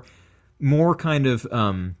more kind of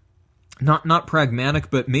not pragmatic,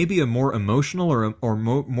 but maybe a more emotional or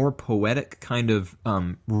more poetic kind of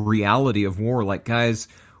reality of war. Like, guys,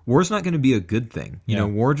 war's not going to be a good thing.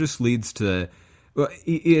 War just leads to.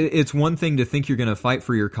 It's one thing to think you're going to fight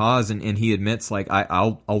for your cause, and he admits, like,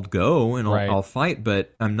 I'll go and I'll fight,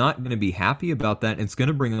 but I'm not going to be happy about that. It's going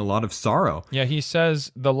to bring a lot of sorrow. Yeah, he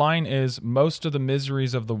says, the line is, most of the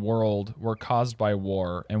miseries of the world were caused by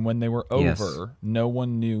war, and when they were over, no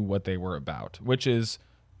one knew what they were about, which is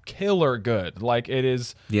killer good. Like, it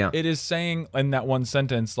is saying in that one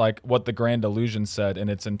sentence, like, what The Grand Illusion said in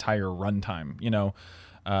its entire runtime,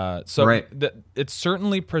 it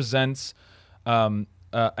certainly presents... and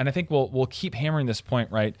I think we'll keep hammering this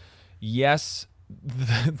point, right? Yes,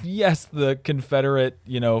 the Confederate,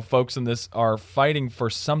 folks in this are fighting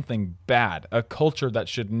for something bad, a culture that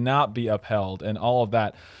should not be upheld, and all of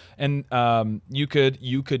that. And you could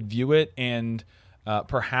view it and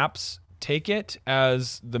perhaps take it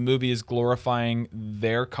as the movie is glorifying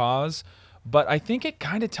their cause. But I think it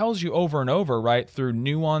kind of tells you over and over, right, through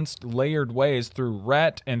nuanced, layered ways, through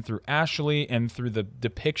Rhett and through Ashley and through the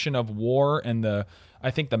depiction of war and the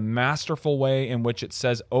masterful way in which it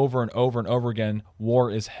says over and over and over again, war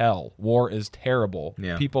is hell, war is terrible.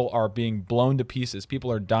 Yeah. People are being blown to pieces,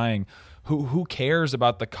 people are dying. Who cares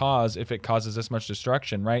about the cause if it causes this much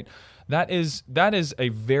destruction, right? That is a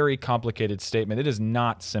very complicated statement. It is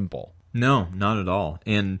not simple. No, not at all.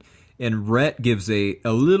 And Rhett gives a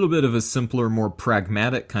little bit of a simpler, more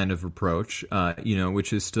pragmatic kind of approach,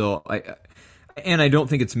 which is still, and I don't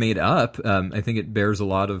think it's made up. I think it bears a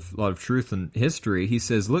lot of truth and history. He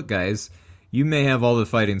says, "Look, guys, you may have all the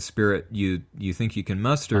fighting spirit you think you can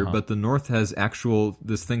muster, but the North has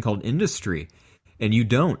this thing called industry, and you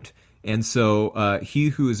don't. And so he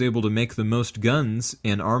who is able to make the most guns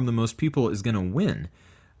and arm the most people is going to win."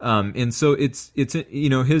 And so it's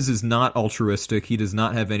his is not altruistic. He does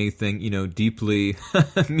not have anything, deeply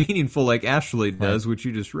meaningful like Ashley does, which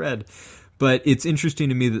you just read. But it's interesting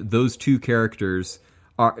to me that those two characters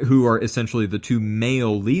who are essentially the two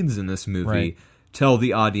male leads in this movie tell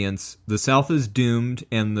the audience the South is doomed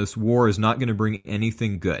and this war is not going to bring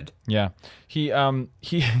anything good. Yeah. He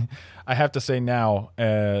I have to say now,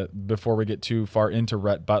 before we get too far into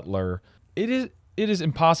Rhett Butler, it is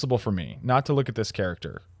impossible for me not to look at this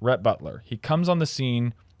character, Rhett Butler. He comes on the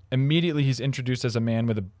scene. Immediately, he's introduced as a man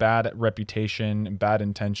with a bad reputation, bad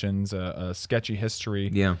intentions, a sketchy history.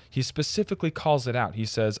 Yeah. He specifically calls it out. He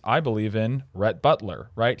says, I believe in Rhett Butler,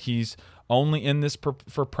 right? He's only in this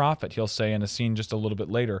for profit, he'll say in a scene just a little bit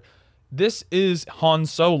later. This is Han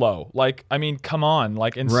Solo. Like, I mean, come on.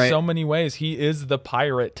 Like, in so many ways, he is the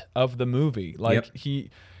pirate of the movie. Like, he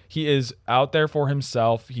is out there for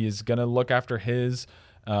himself. He is going to look after his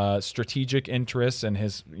strategic interests and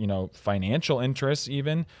his, financial interests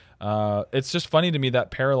even. It's just funny to me,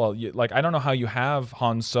 that parallel. Like, I don't know how you have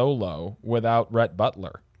Han Solo without Rhett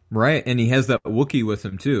Butler. Right, and he has that Wookiee with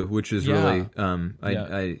him too, which is really,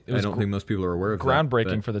 I don't think most people are aware of that.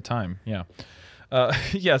 Groundbreaking for the time, yeah.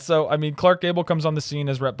 So, I mean, Clark Gable comes on the scene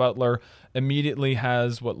as Rhett Butler, immediately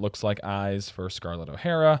has what looks like eyes for Scarlett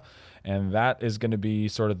O'Hara, and that is going to be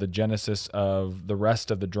sort of the genesis of the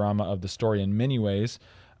rest of the drama of the story in many ways.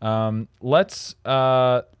 Let's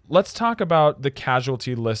talk about the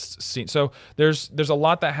casualty list scene. So there's a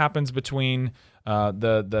lot that happens between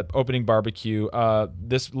the opening barbecue.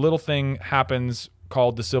 This little thing happens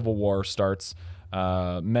called the Civil War starts.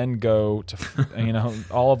 Men go to,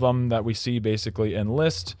 all of them that we see basically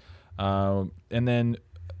enlist, and then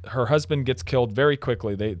her husband gets killed very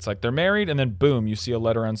quickly. It's like they're married, and then boom, you see a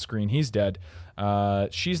letter on screen. He's dead.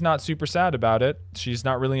 She's not super sad about it. She's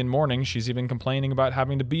not really in mourning. She's even complaining about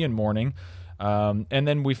having to be in mourning. And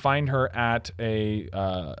then we find her at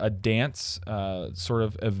a dance sort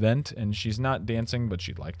of event, and she's not dancing, but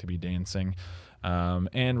she'd like to be dancing.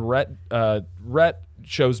 And Rhett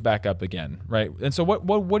shows back up again, right? And so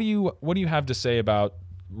what do you have to say about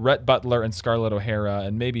Rhett Butler and Scarlett O'Hara,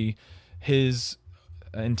 and maybe his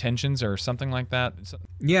intentions or something like that?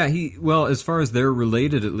 Yeah, as far as they're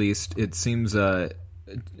related, at least it seems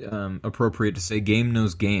appropriate to say game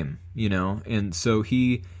knows game, and so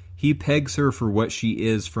he pegs her for what she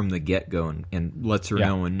is from the get-go and lets her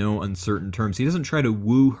know in no uncertain terms. He doesn't try to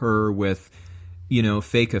woo her with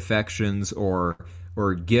fake affections or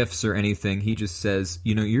gifts or anything. He just says,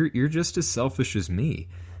 you're just as selfish as me.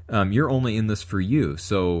 You're only in this for you.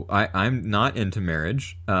 So I'm not into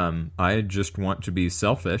marriage. I just want to be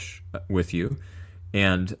selfish with you.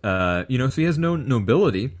 And, so he has no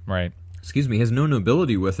nobility. Right. Excuse me. He has no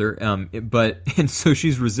nobility with her. And so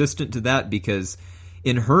she's resistant to that because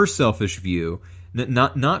in her selfish view,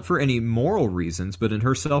 not for any moral reasons, but in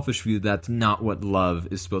her selfish view, that's not what love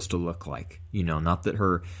is supposed to look like. Not that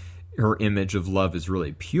her image of love is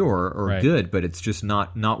really pure or good, but it's just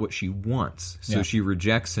not what she wants. So she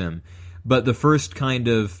rejects him. But the first kind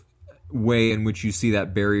of way in which you see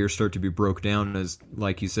that barrier start to be broke down is,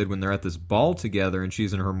 like you said, when they're at this ball together and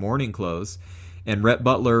she's in her mourning clothes. And Rhett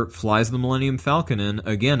Butler flies the Millennium Falcon in.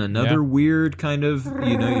 Again, another weird kind of,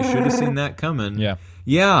 you should have seen that coming.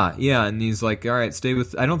 Yeah, and he's like, all right, stay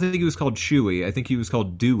with... I don't think he was called Chewie. I think he was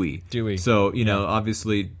called Dewey. So,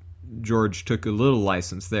 obviously George took a little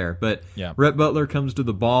license there. But Rhett Butler comes to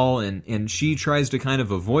the ball, and she tries to kind of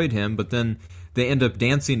avoid him, but then they end up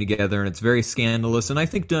dancing together, and it's very scandalous, and I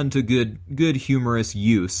think done to good humorous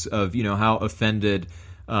use of, how offended...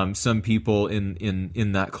 some people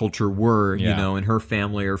in that culture were, in her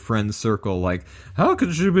family or friend circle, like, how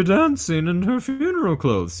could she be dancing in her funeral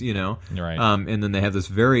clothes, Right. And then they have this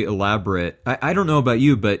very elaborate, I don't know about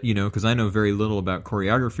you, but, because I know very little about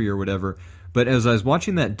choreography or whatever, but as I was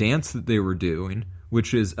watching that dance that they were doing,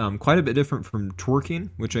 which is quite a bit different from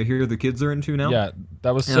twerking, which I hear the kids are into now. Yeah,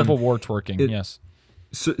 that was Civil War twerking, yes.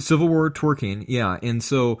 Civil War twerking, yeah, and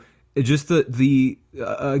so... Just the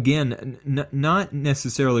again, not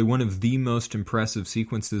necessarily one of the most impressive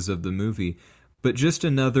sequences of the movie, but just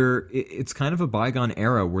another. It's kind of a bygone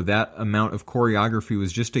era where that amount of choreography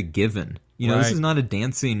was just a given. This is not a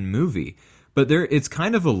dancing movie, but it's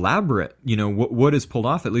kind of elaborate. What is pulled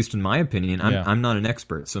off, at least in my opinion. I'm not an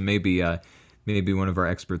expert, so maybe one of our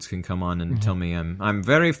experts can come on and tell me I'm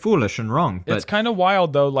very foolish and wrong. But it's kind of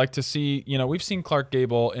wild, though, like to see, we've seen Clark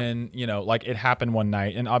Gable in, like It Happened One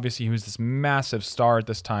Night, and obviously he was this massive star at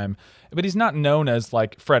this time, but he's not known as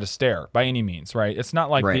like Fred Astaire by any means, right? It's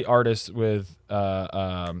not like the artist with,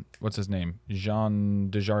 what's his name?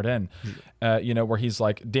 Jean Dujardin, where he's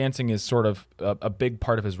like dancing is sort of a big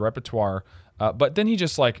part of his repertoire, but then he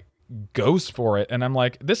just like goes for it, and I'm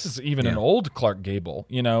like, this is even an old Clark Gable,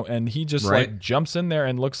 and he just like jumps in there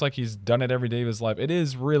and looks like he's done it every day of his life. It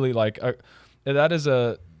is really like that is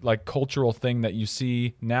a like cultural thing that you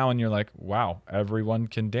see now, and you're like, wow, everyone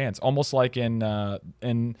can dance, almost like in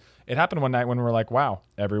It Happened One Night when we're like, wow,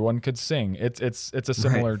 everyone could sing. It's a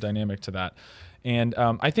similar dynamic to that, and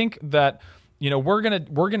I think that we're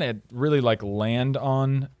gonna really like land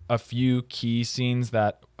on a few key scenes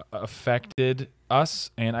that affected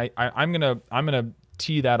us, and I'm gonna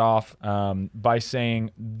tee that off by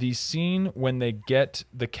saying the scene when they get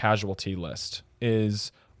the casualty list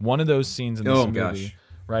is one of those scenes in this movie,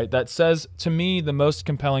 right? That says to me the most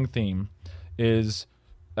compelling theme is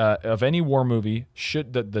of any war movie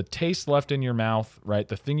should the taste left in your mouth, right?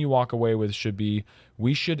 The thing you walk away with should be,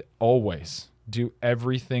 we should always do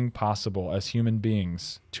everything possible as human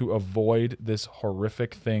beings to avoid this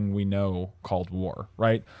horrific thing we know called war,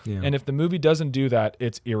 right? Yeah. And if the movie doesn't do that,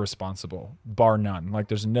 it's irresponsible, bar none. Like,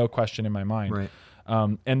 there's no question in my mind. Right.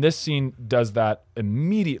 And this scene does that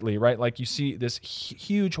immediately, right? Like, you see this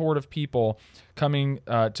huge horde of people coming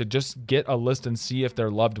to just get a list and see if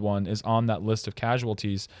their loved one is on that list of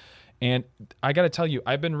casualties. And I got to tell you,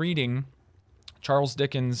 I've been reading Charles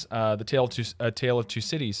Dickens' The Tale of Two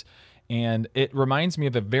Cities. And it reminds me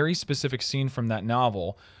of a very specific scene from that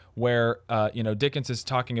novel where, Dickens is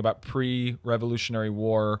talking about pre-Revolutionary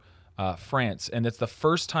War France. And it's the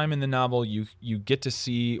first time in the novel you get to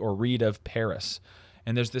see or read of Paris.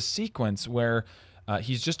 And there's this sequence where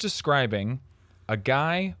he's just describing a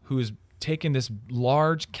guy who is taking this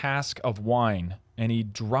large cask of wine, and he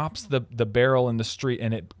drops the barrel in the street,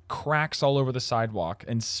 and it cracks all over the sidewalk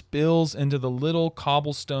and spills into the little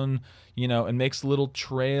cobblestone, and makes little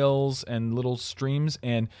trails and little streams.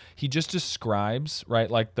 And he just describes,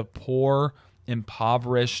 right, like the poor,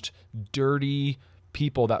 impoverished, dirty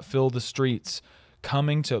people that fill the streets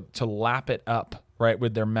coming to lap it up, right,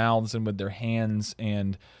 with their mouths and with their hands,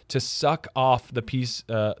 and to suck off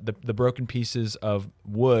the broken pieces of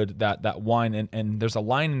wood, that wine. And there's a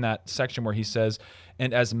line in that section where he says,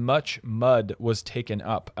 and as much mud was taken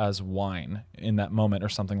up as wine in that moment, or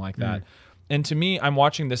something like that. And to me, I'm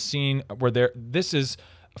watching this scene where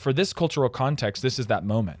for this cultural context, this is that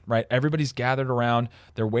moment, right? Everybody's gathered around,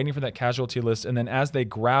 they're waiting for that casualty list, and then as they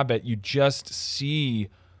grab it, you just see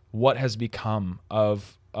what has become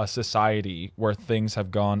of a society where things have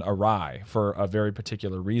gone awry for a very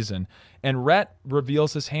particular reason. And Rhett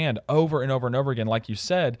reveals his hand over and over and over again. Like you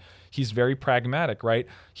said, he's very pragmatic, right?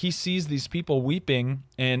 He sees these people weeping,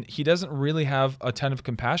 and he doesn't really have a ton of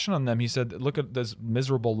compassion on them. He said, look at this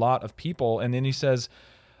miserable lot of people. And then he says,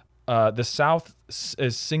 the South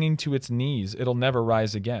is singing to its knees. It'll never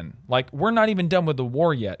rise again. Like, we're not even done with the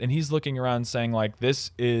war yet. And he's looking around saying, like,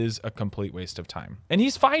 this is a complete waste of time. And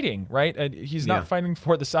he's fighting, right? And he's not fighting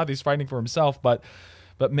for the South. He's fighting for himself. But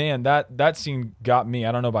man, that scene got me.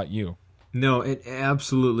 I don't know about you. No, it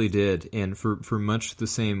absolutely did. And for much the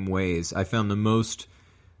same ways, I found the most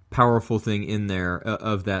powerful thing in there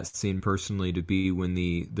of that scene personally to be when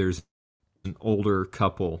there's an older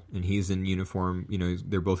couple, and he's in uniform,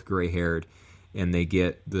 they're both gray-haired, and they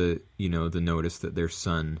get the notice that their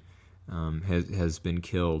son has been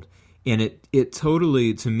killed. And it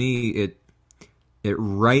totally, to me, it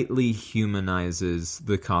rightly humanizes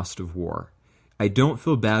the cost of war. I don't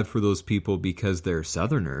feel bad for those people because they're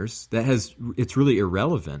Southerners. It's really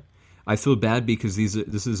irrelevant. I feel bad because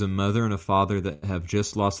this is a mother and a father that have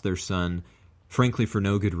just lost their son, frankly, for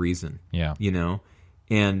no good reason. Yeah.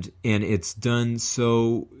 And it's done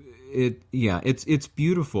so. It's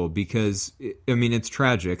beautiful because it's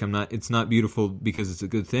tragic. It's not beautiful because it's a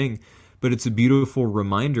good thing, but it's a beautiful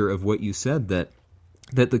reminder of what you said, that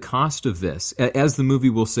the cost of this, as the movie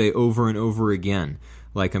will say over and over again,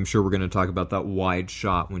 like I'm sure we're going to talk about that wide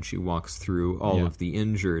shot when she walks through all of the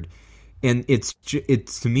injured, and it's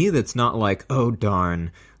to me that's not like, oh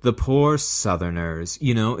darn, the poor Southerners,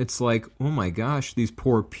 it's like, oh my gosh, these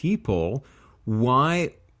poor people.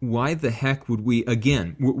 Why the heck would we,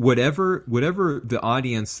 again, whatever the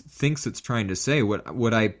audience thinks it's trying to say,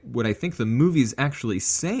 what I think the movie's actually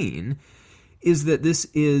saying is that this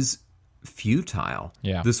is futile.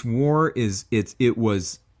 Yeah. This war is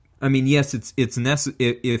yes, it's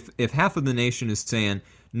if half of the nation is saying,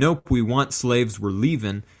 nope, we want slaves, we're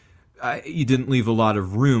leaving, you didn't leave a lot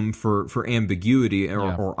of room for ambiguity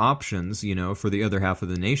or options, for the other half of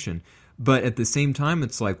the nation. But at the same time,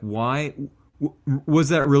 it's like, why was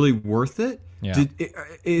that really worth it? Yeah.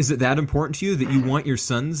 Is it that important to you that you want your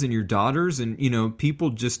sons and your daughters and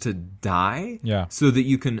people just to die? Yeah. So that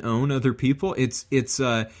you can own other people? Again,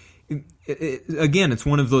 it's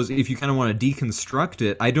one of those. If you kind of want to deconstruct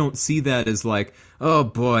it, I don't see that as like, oh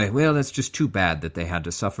boy, well that's just too bad that they had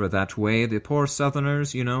to suffer that way, the poor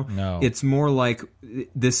Southerners. No. It's more like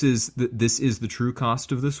this is the true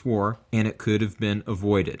cost of this war, and it could have been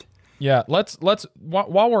avoided. Yeah, let's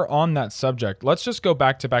while we're on that subject, let's just go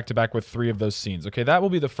back to back with 3 of those scenes. Okay, that will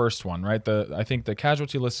be the first one, right? I think the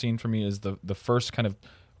casualty list scene for me is the first kind of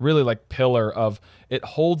really like pillar of, it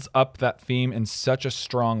holds up that theme in such a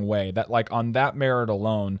strong way that like on that merit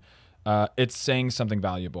alone, it's saying something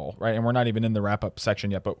valuable, right? And we're not even in the wrap up section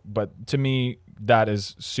yet, but to me that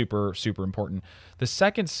is super, super important. The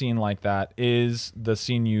second scene like that is the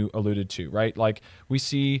scene you alluded to, right? Like we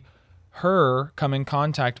see her come in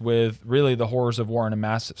contact with really the horrors of war on a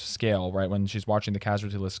massive scale, right, when she's watching the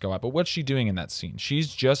casualty list go up. But what's she doing in that scene?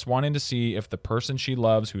 She's just wanting to see if the person she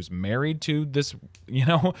loves, who's married to this,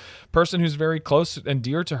 person who's very close and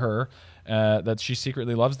dear to her, that she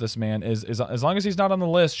secretly loves this man, is as long as he's not on the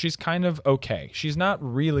list, she's kind of okay. She's not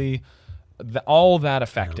really all that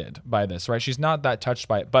affected by this, right? She's not that touched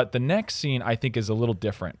by it. But the next scene, I think, is a little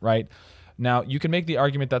different, right? Now, you can make the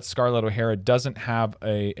argument that Scarlett O'Hara doesn't have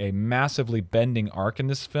a massively bending arc in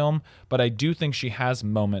this film, but I do think she has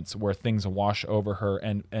moments where things wash over her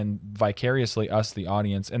and vicariously us, the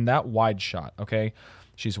audience, in that wide shot, okay?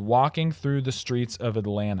 She's walking through the streets of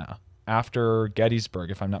Atlanta, after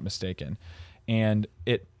Gettysburg, if I'm not mistaken, and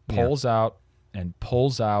it pulls out and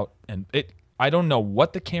pulls out, and I don't know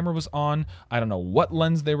what the camera was on. I don't know what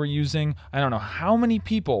lens they were using. I don't know how many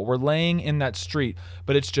people were laying in that street,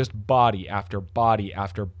 but it's just body after body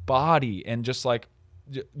after body, and just like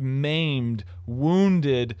maimed,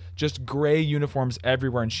 wounded, just gray uniforms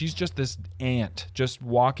everywhere. And she's just this ant just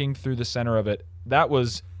walking through the center of it. That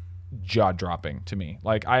was jaw-dropping to me.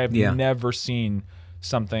 Like, I have never seen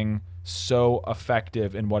something so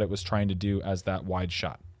effective in what it was trying to do as that wide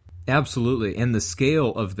shot. Absolutely. And the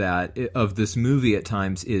scale of this movie at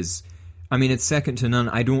times is, I mean, it's second to none.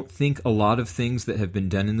 I don't think a lot of things that have been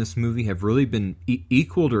done in this movie have really been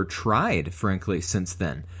equaled or tried, frankly, since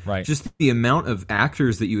then. Right. Just the amount of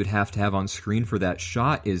actors that you would have to have on screen for that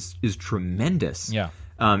shot is tremendous. Yeah.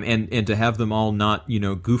 And to have them all not,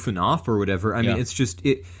 goofing off or whatever. I mean, it's just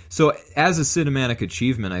it. So as a cinematic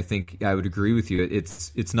achievement, I think I would agree with you.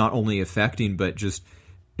 It's not only affecting, but just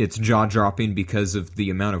it's jaw-dropping because of the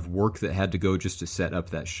amount of work that had to go just to set up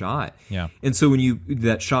that shot. Yeah. And so when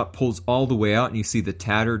that shot pulls all the way out and you see the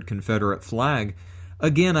tattered Confederate flag,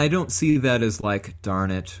 again, I don't see that as like, darn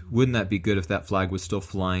it, wouldn't that be good if that flag was still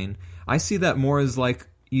flying? I see that more as like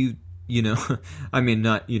I mean,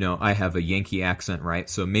 not, I have a Yankee accent, right?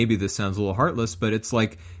 So maybe this sounds a little heartless, but it's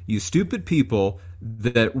like, you stupid people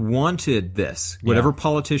that wanted this, whatever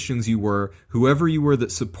politicians you were, whoever you were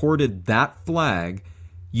that supported that flag,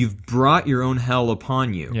 you've brought your own hell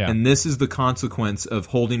upon you. Yeah. And this is the consequence of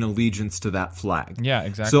holding allegiance to that flag. Yeah,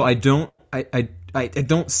 exactly. So I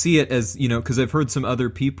don't see it as, because I've heard some other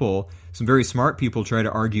people, some very smart people try to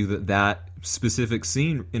argue that specific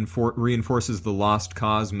scene reinforces the lost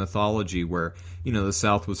cause mythology where, the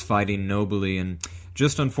South was fighting nobly and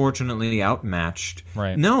just unfortunately outmatched.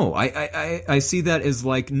 Right. No, I see that as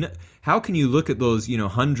like, how can you look at those,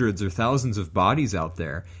 hundreds or thousands of bodies out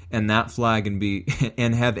there and that flag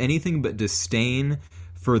and have anything but disdain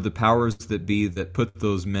for the powers that be that put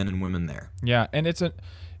those men and women there? Yeah, and it's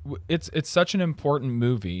such an important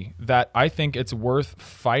movie that I think it's worth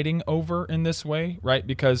fighting over in this way, right?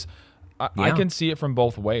 Because I can see it from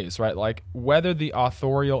both ways, right? Like, whether the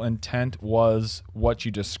authorial intent was what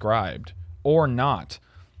you described or not,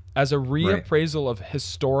 as a reappraisal of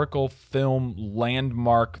historical film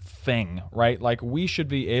landmark thing, right? Like, we should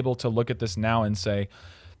be able to look at this now and say,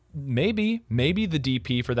 maybe the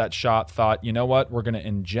DP for that shot thought, you know what, we're going to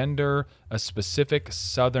engender a specific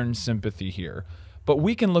Southern sympathy here. But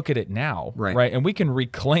we can look at it now, right? And we can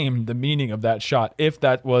reclaim the meaning of that shot if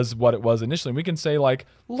that was what it was initially. We can say, like,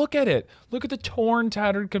 look at it. Look at the torn,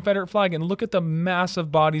 tattered Confederate flag and look at the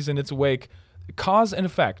massive bodies in its wake. Cause and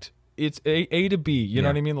effect. It's A to B. You know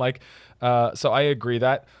what I mean? Like, so I agree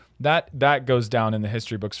that goes down in the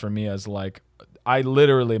history books for me as like, I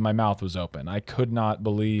literally, my mouth was open. I could not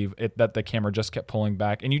believe it that the camera just kept pulling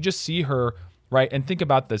back. And you just see her, right? And think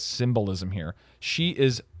about the symbolism here. She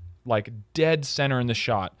is like dead center in the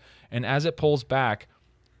shot, and as it pulls back,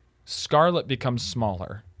 Scarlett becomes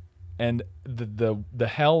smaller, and the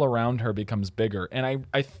hell around her becomes bigger. And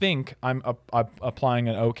I think I'm applying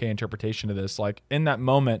an okay interpretation to this. Like, in that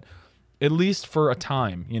moment, at least for a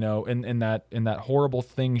time, in that horrible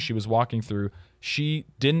thing she was walking through, she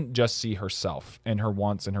didn't just see herself and her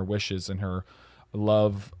wants and her wishes and her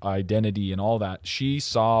love, identity, and all that. She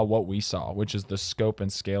saw what we saw, which is the scope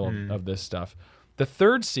and scale of this stuff. The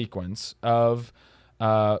third sequence of,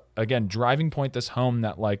 again, driving point this home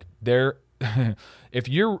that, like, if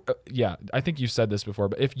you're, I think you said this before,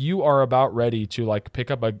 but if you are about ready to, like,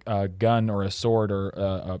 pick up a gun or a sword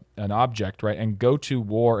or an object, right, and go to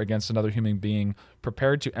war against another human being,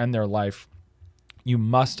 prepared to end their life, you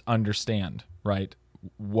must understand, right,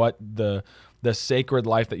 what the sacred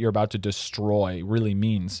life that you're about to destroy really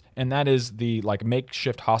means. And that is the, like,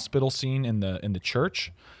 makeshift hospital scene in the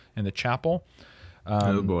church, in the chapel.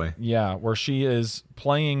 Oh boy. Yeah, where she is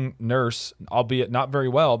playing nurse, albeit not very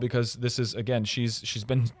well, because this is, again, she's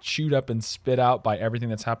been chewed up and spit out by everything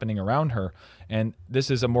that's happening around her. And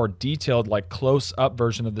this is a more detailed, like, close up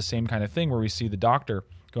version of the same kind of thing, where we see the doctor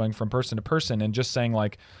going from person to person and just saying,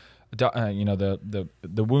 like, the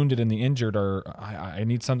wounded and the injured are, I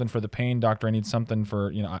need something for the pain, doctor. I need something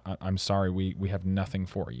for, I'm sorry, we have nothing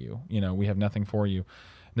for you. We have nothing for you.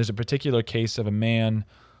 There's a particular case of a man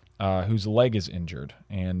whose leg is injured,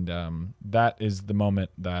 and that is the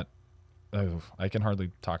moment that I can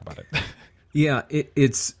hardly talk about it. Yeah,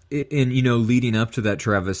 it's leading up to that,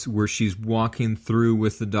 Travis, where she's walking through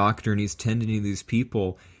with the doctor and he's tending to these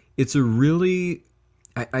people. It's a really,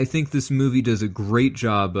 I think this movie does a great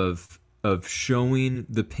job of showing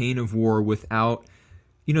the pain of war without,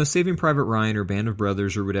 Saving Private Ryan or Band of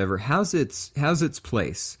Brothers or whatever has its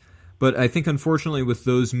place. But I think, unfortunately, with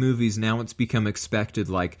those movies, now it's become expected,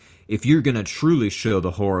 like, if you're going to truly show the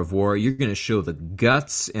horror of war, you're going to show the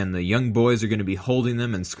guts, and the young boys are going to be holding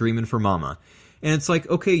them and screaming for mama. And it's like,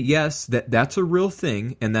 okay, yes, that's a real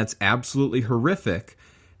thing, and that's absolutely horrific.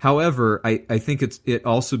 However, I think it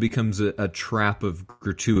also becomes a trap of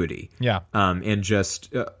gratuity. Yeah. And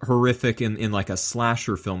just horrific in like a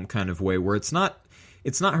slasher film kind of way, where it's not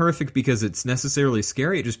horrific because it's necessarily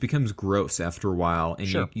scary. It just becomes gross after a while, and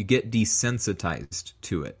Sure. you get desensitized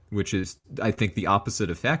to it, which is, I think, the opposite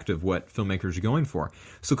effect of what filmmakers are going for.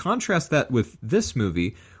 So contrast that with this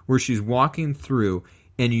movie, where she's walking through,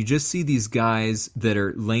 and you just see these guys that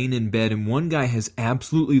are laying in bed, and one guy has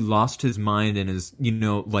absolutely lost his mind and is,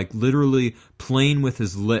 like literally playing with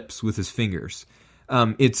his lips with his fingers.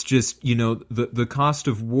 It's just, the cost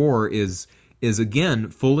of war is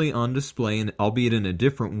again fully on display, and albeit in a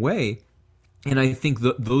different way. And I think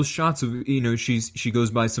those shots of, she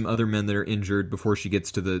goes by some other men that are injured before she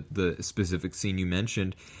gets to the specific scene you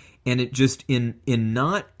mentioned, and it just in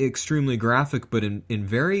not extremely graphic, but in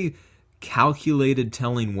very calculated,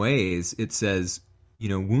 telling ways, it says,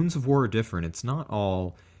 wounds of war are different. It's not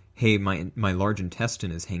all, hey, my large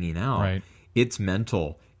intestine is hanging out. Right. It's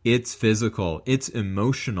mental, it's physical, it's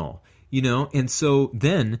emotional, and so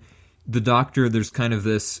then the doctor, there's kind of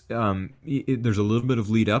this, there's a little bit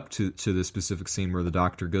of lead up to this specific scene where the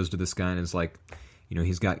doctor goes to this guy and is like,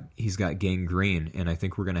 he's got gangrene, and I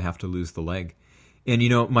think we're going to have to lose the leg. And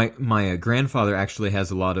my grandfather actually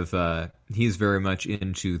has a lot of he's very much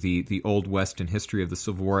into the old West and history of the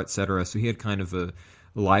Civil War, etc. So he had kind of a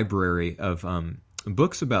library of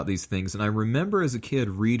books about these things. And I remember as a kid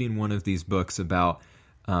reading one of these books about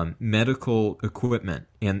medical equipment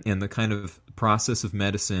and the kind of process of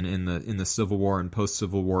medicine in the Civil War and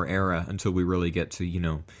post-Civil War era until we really get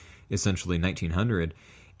to essentially 1900.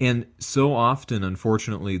 And so often,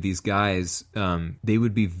 unfortunately, these guys, they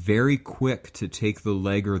would be very quick to take the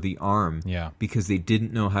leg or the arm because they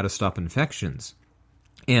didn't know how to stop infections.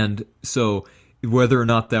 And so whether or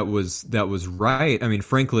not that was right, I mean,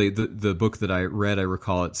 frankly, the book that I read, I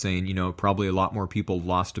recall it saying, probably a lot more people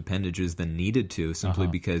lost appendages than needed to, simply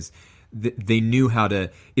because they knew how to,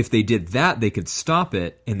 if they did that, they could stop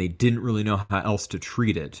it, and they didn't really know how else to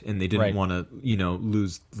treat it, and they didn't want to,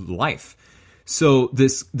 lose life. So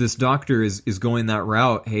this doctor is going that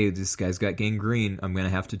route. Hey, this guy's got gangrene. I'm going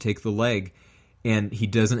to have to take the leg. And he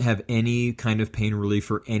doesn't have any kind of pain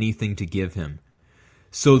relief or anything to give him.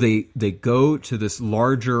 So they go to this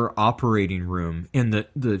larger operating room, and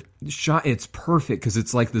the shot, it's perfect because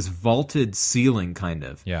it's like this vaulted ceiling kind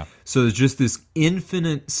of. Yeah. So there's just this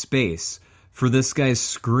infinite space for this guy's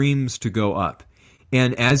screams to go up.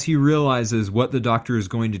 And as he realizes what the doctor is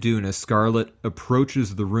going to do, and as Scarlett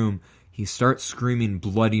approaches the room, he starts screaming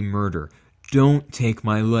bloody murder. Don't take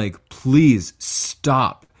my leg. Please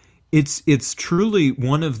stop. It's truly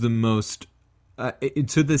one of the most,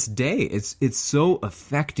 to this day, it's so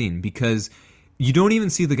affecting because you don't even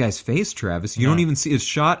see the guy's face, Travis. You don't even see, it's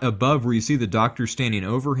shot above where you see the doctor standing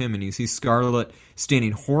over him, and you see Scarlett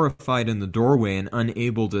standing horrified in the doorway and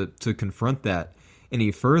unable to confront that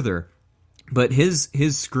any further. But his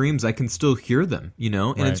screams, I can still hear them,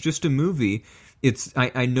 and it's just a movie.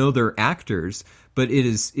 I know they're actors, but it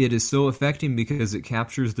is so affecting because it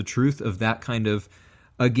captures the truth of that kind of,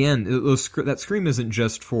 again, that scream isn't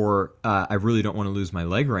just for, I really don't want to lose my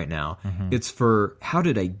leg right now. Mm-hmm. It's for, how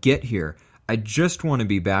did I get here? I just want to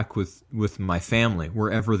be back with my family,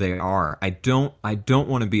 wherever they are. I don't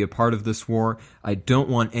want to be a part of this war. I don't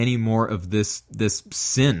want any more of this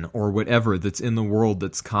sin or whatever that's in the world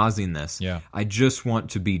that's causing this. Yeah. I just want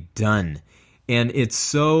to be done. And there's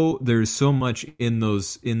so much in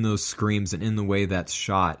those screams and in the way that's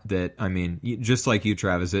shot that, I mean, just like you,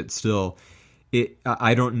 Travis, I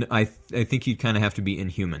think you'd kind of have to be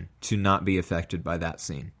inhuman to not be affected by that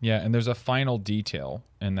scene. Yeah, and there's a final detail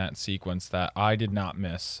in that sequence that I did not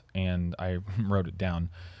miss, and I wrote it down.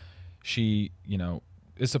 She,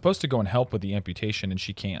 is supposed to go and help with the amputation, and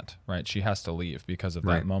she can't, right? She has to leave because of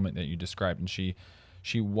that moment that you described, and she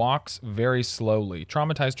walks very slowly,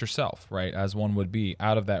 traumatized herself, right, as one would be,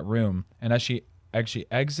 out of that room. And as she actually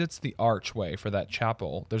exits the archway for that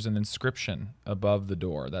chapel, there's an inscription above the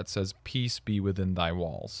door that says, "Peace be within thy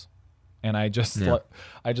walls." And I just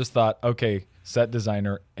thought, okay, set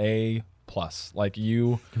designer A+. Like,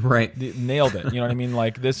 you nailed it. You know what I mean?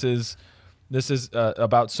 Like, this is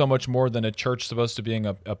about so much more than a church supposed to being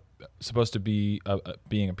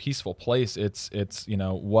being a peaceful place. It's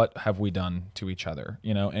what have we done to each other?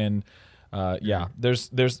 And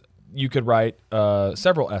there's you could write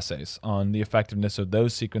several essays on the effectiveness of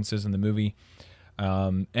those sequences in the movie,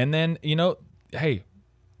 and then hey,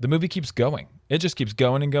 the movie keeps going. It just keeps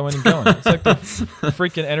going and going and going. It's like the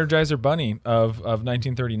freaking Energizer Bunny of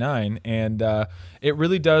 1939. And it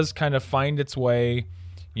really does kind of find its way,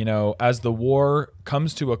 as the war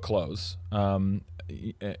comes to a close.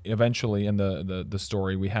 Eventually in the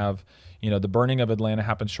story, we have, the burning of Atlanta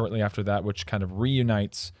happens shortly after that, which kind of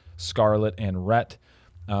reunites Scarlett and Rhett.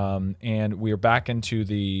 And we are back into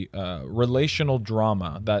the relational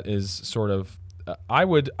drama that is sort of, I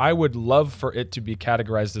would love for it to be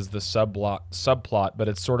categorized as the subplot, but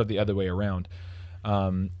it's sort of the other way around.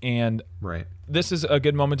 And right. This is a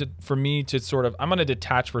good moment for me to sort of, I'm going to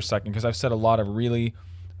detach for a second because I've said a lot of really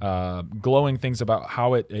glowing things about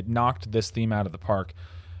how it knocked this theme out of the park.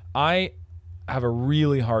 I have a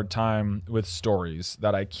really hard time with stories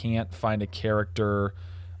that I can't find a character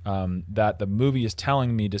that the movie is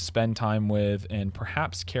telling me to spend time with and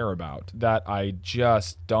perhaps care about, that I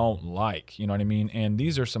just don't like. You know what I mean? And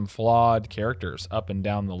these are some flawed characters up and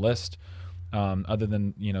down the list, other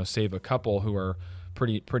than, save a couple who are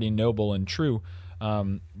pretty noble and true.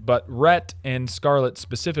 But Rhett and Scarlett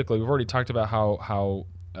specifically, we've already talked about how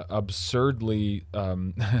absurdly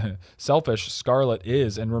selfish Scarlett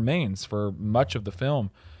is and remains for much of the film.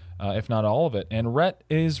 If not all of it. And Rhett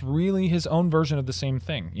is really his own version of the same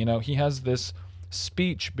thing. He has this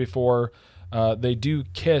speech before they do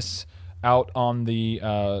kiss out on the,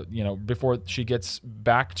 before she gets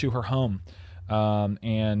back to her home.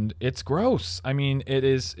 And it's gross. I mean, it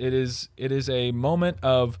is a moment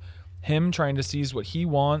of him trying to seize what he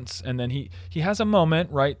wants. And then he has a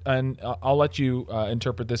moment, right? And I'll let you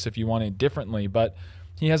interpret this if you want it differently, but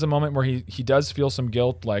he has a moment where he does feel some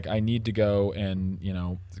guilt, like I need to go and,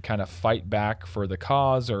 kind of fight back for the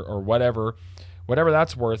cause or whatever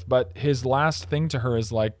that's worth. But his last thing to her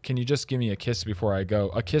is like, can you just give me a kiss before I go?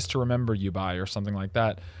 A kiss to remember you by, or something like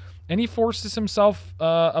that. And he forces himself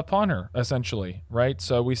upon her, essentially, right?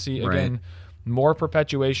 So we see, again, more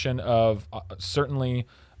perpetuation of certainly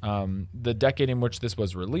the decade in which this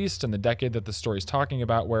was released and the decade that the story is talking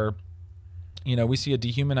about, where we see a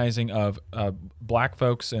dehumanizing of black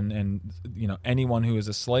folks and anyone who is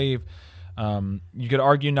a slave. You could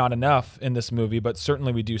argue not enough in this movie, but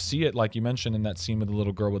certainly we do see it, like you mentioned, in that scene with the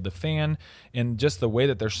little girl with the fan, and just the way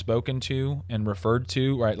that they're spoken to and referred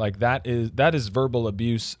to, right? Like that is verbal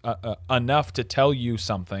abuse enough to tell you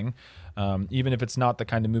something, even if it's not the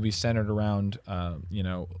kind of movie centered around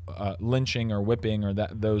lynching or whipping or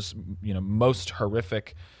those most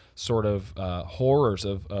horrific sort of horrors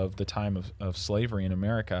of the time of slavery in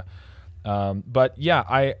America. But yeah,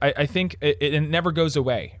 I think it never goes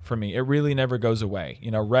away for me. It really never goes away.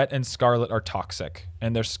 Rhett and Scarlett are toxic,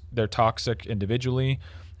 and they're toxic individually,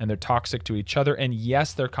 and they're toxic to each other. And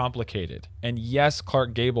yes, they're complicated. And yes,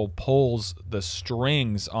 Clark Gable pulls the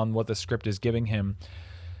strings on what the script is giving him.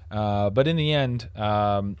 But in the end,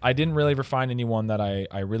 I didn't really ever find anyone that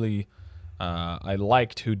I really I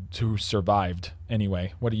liked who survived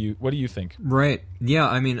anyway. What do you think? Right. Yeah.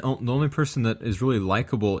 I mean, the only person that is really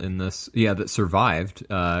likable in this, that survived,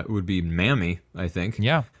 would be Mammy, I think.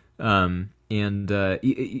 Yeah. And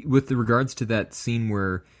with regards to that scene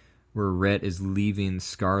where Rhett is leaving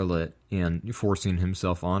Scarlett and forcing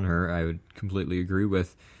himself on her, I would completely agree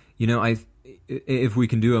with. If we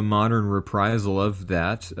can do a modern reprisal of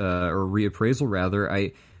that, or reappraisal rather,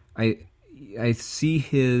 I see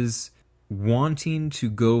his wanting to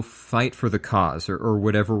go fight for the cause, or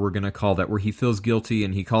whatever we're going to call that, where he feels guilty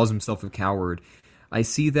and he calls himself a coward. I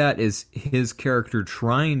see that as his character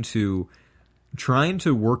trying to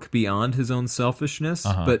work beyond his own selfishness,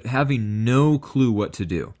 but having no clue what to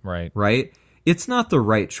do. Right? It's not the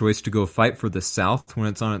right choice to go fight for the South when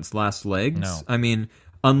it's on its last legs. No. I mean,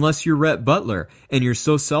 unless you're Rhett Butler and you're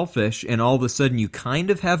so selfish and all of a sudden you kind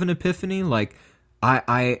of have an epiphany, like,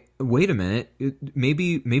 I wait a minute.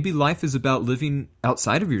 Maybe life is about living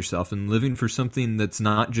outside of yourself and living for something that's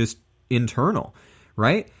not just internal,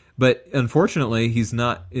 right? But unfortunately, he's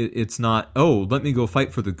not. It's not. Oh, let me go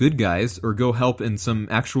fight for the good guys or go help in some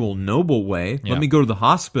actual noble way. Yeah. Let me go to the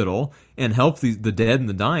hospital and help the dead and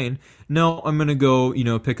the dying. No, I'm going to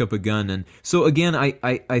go, pick up a gun. And so again,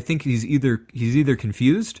 I think he's either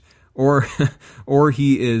confused or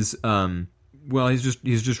he is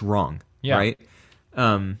he's just wrong. Yeah. Right.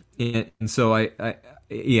 And so I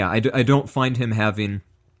don't find him having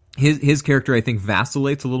his character. I think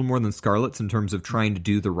vacillates a little more than Scarlett's in terms of trying to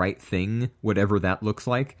do the right thing, whatever that looks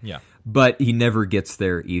like. Yeah. But he never gets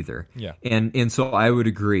there either. Yeah. And so I would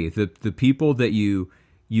agree that the people that you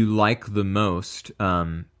like the most,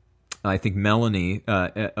 I think Melanie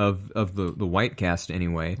of the white cast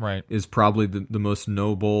anyway, right, is probably the most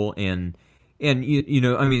noble and And you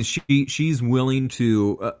know, I mean, she's willing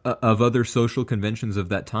to of other social conventions of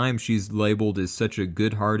that time. She's labeled as such a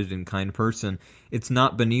good-hearted and kind person. It's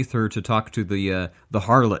not beneath her to talk to the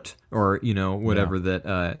harlot, or you know, whatever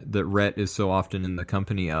that Rhett is so often in the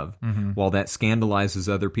company of. While that scandalizes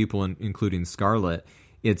other people, including Scarlett,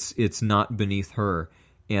 it's not beneath her.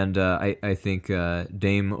 And I think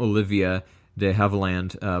Dame Olivia de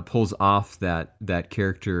Havilland pulls off that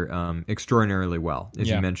character extraordinarily well. As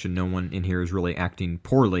you mentioned, no one in here is really acting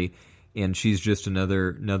poorly, and she's just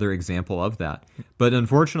another example of that. But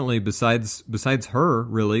unfortunately, besides her,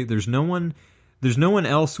 really, there's no one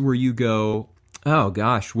else where you go, oh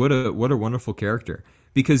gosh, what a wonderful character.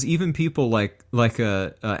 Because even people like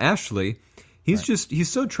Ashley, he's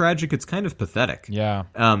so tragic, it's kind of pathetic. Yeah.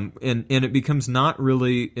 And it becomes not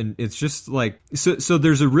really, and it's just like, so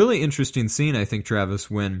there's a really interesting scene, I think, Travis,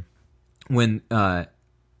 when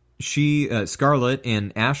Scarlett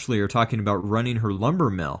and Ashley are talking about running her lumber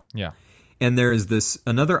mill. Yeah. And there is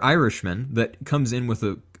another Irishman that comes in with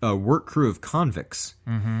a work crew of convicts.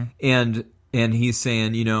 And he's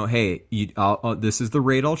saying, you know, hey, this is the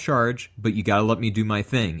rate I'll charge, but you got to let me do my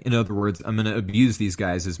thing. In other words, I'm going to abuse these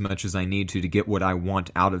guys as much as I need to get what I want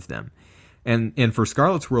out of them. And for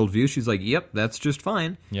Scarlett's worldview, she's like, yep, that's just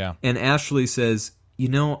fine. Yeah. And Ashley says, you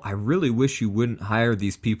know, I really wish you wouldn't hire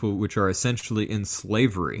these people which are essentially in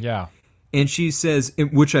slavery. Yeah. And she says,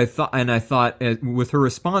 which I thought with her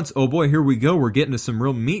response, oh boy, here we go, we're getting to some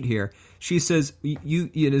real meat here. She says, you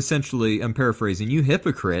essentially, I'm paraphrasing, you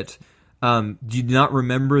hypocrite. Do you not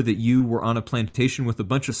remember that you were on a plantation with a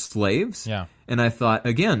bunch of slaves? Yeah. And I thought,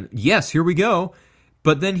 again, yes, here we go.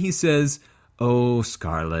 But then he says, oh,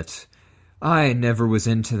 Scarlett, I never was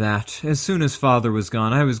into that. As soon as Father was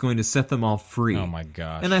gone, I was going to set them all free. Oh, my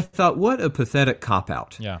gosh. And I thought, what a pathetic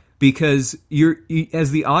cop-out. Yeah. Because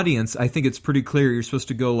as the audience, I think it's pretty clear you're supposed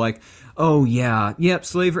to go like, oh, yeah, yep,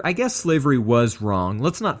 slavery. I guess slavery was wrong.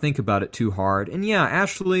 Let's not think about it too hard. And yeah,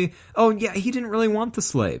 Ashley, oh, yeah, he didn't really want the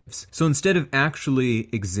slaves. So instead of actually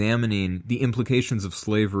examining the implications of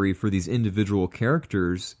slavery for these individual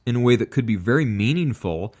characters in a way that could be very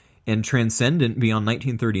meaningful and transcendent beyond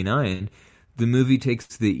 1939, the movie takes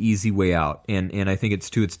the easy way out. And I think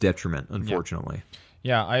it's to its detriment, unfortunately.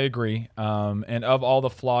 Yeah, I agree. And of all the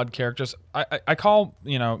flawed characters, I call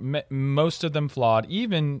most of them flawed.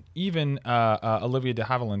 Even Olivia de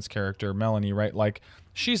Havilland's character Melanie, right? Like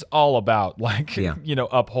she's all about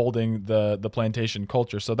upholding the plantation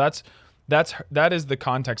culture. So that is the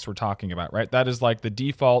context we're talking about, right? That is like the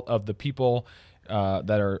default of the people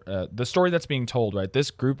that are the story that's being told, right? This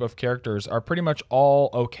group of characters are pretty much all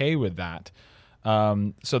okay with that.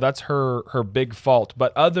 So that's her big fault.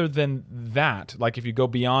 But other than that, like if you go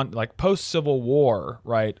beyond like post-Civil War,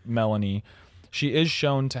 right, Melanie, she is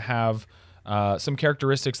shown to have some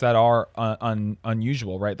characteristics that are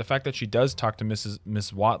unusual, right? The fact that she does talk to Miss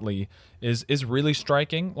Whatley is really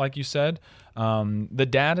striking, like you said. The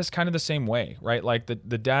dad is kind of the same way, right? Like the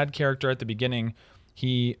dad character at the beginning,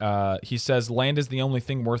 he says land is the only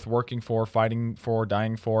thing worth working for, fighting for,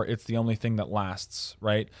 dying for. It's the only thing that lasts,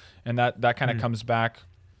 right? And that kind of comes back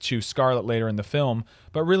to Scarlett later in the film.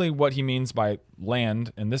 But really what he means by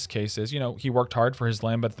land in this case is, he worked hard for his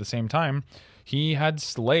land, but at the same time, he had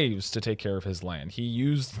slaves to take care of his land. He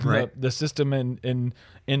used the system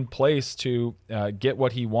in place to get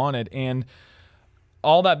what he wanted. And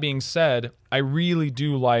all that being said, I really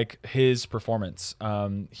do like his performance.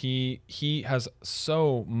 He has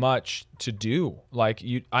so much to do. Like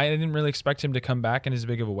I didn't really expect him to come back in as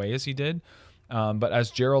big of a way as he did. But as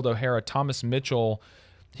Gerald O'Hara, Thomas Mitchell,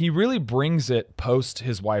 he really brings it post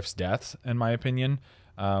his wife's death, in my opinion.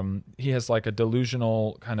 He has like a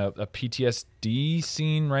delusional kind of a PTSD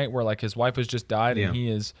scene, right, where like his wife has just died and he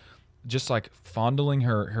is just like fondling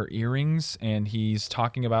her earrings, and he's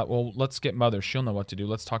talking about, well, let's get Mother. She'll know what to do.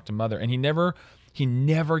 Let's talk to Mother. And he never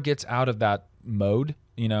gets out of that mode,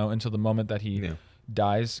 until the moment that he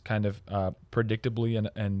dies, kind of predictably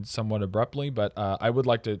and somewhat abruptly. But I would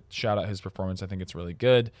like to shout out his performance. I think it's really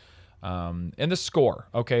good. And the score,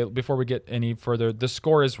 okay, before we get any further, the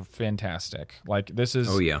score is fantastic. Like this is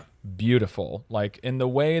beautiful. Like in the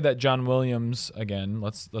way that John Williams, again,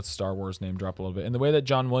 let's Star Wars name drop a little bit, in the way that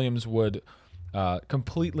John Williams would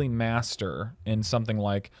completely master in something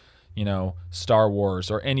like, Star Wars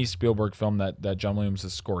or any Spielberg film that John Williams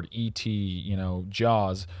has scored, E.T.,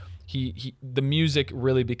 Jaws, the music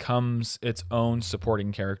really becomes its own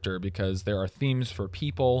supporting character because there are themes for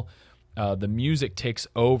people. The music takes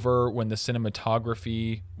over when the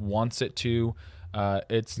cinematography wants it to.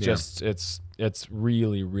 It's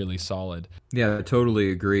really, really solid. Yeah, I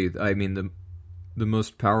totally agree. I mean, the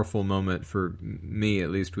most powerful moment for me, at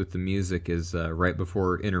least with the music, is right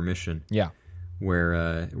before intermission. Yeah.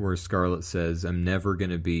 Where Scarlett says, "I'm never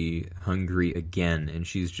going to be hungry again," and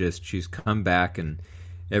she's come back, and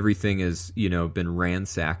everything has been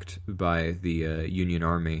ransacked by the Union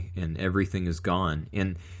Army, and everything is gone.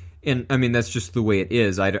 And I mean, that's just the way it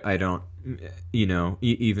is. I don't,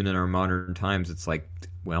 even in our modern times, it's like,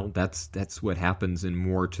 well, that's what happens in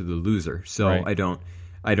war to the loser. So Right.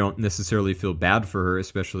 I don't necessarily feel bad for her,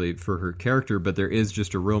 especially for her character, but there is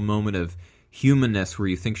just a real moment of humanness where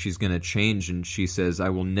you think she's going to change, and she says, "I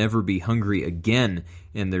will never be hungry again,"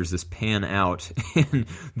 and there's this pan out and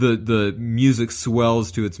the music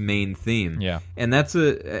swells to its main theme. Yeah. And that's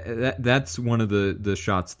one of the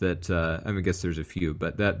shots that I guess there's a few,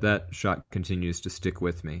 but that shot continues to stick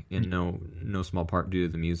with me in no small part due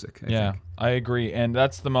to the music. I think. I agree. And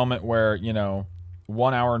that's the moment where,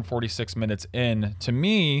 1 hour and 46 minutes in, to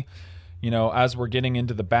me, as we're getting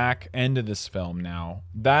into the back end of this film now,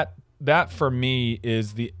 that for me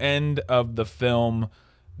is the end of the film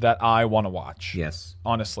that I want to watch. Yes.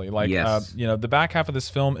 Honestly, like, Yes. the back half of this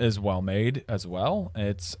film is well made as well.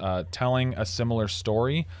 It's telling a similar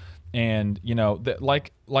story. And,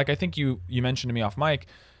 like I think you mentioned to me off mic,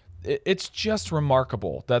 it's just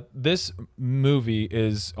remarkable that this movie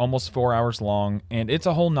is almost 4 hours long, and it's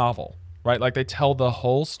a whole novel, right? Like, they tell the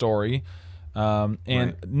whole story, and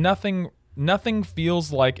Right. nothing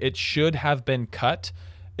feels like it should have been cut.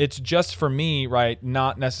 It's just, for me, right,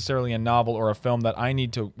 not necessarily a novel or a film that I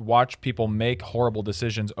need to watch people make horrible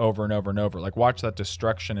decisions over and over and over. Like, watch that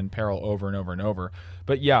destruction and peril over and over and over.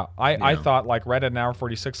 But yeah, I thought, like, right at an hour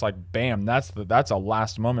 46, like, bam, that's a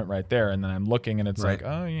last moment right there. And then I'm looking, and it's Right.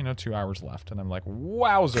 like, 2 hours left. And I'm like,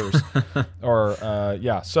 wowzers.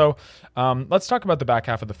 So let's talk about the back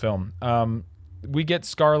half of the film. We get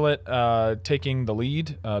Scarlett taking the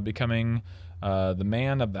lead, becoming the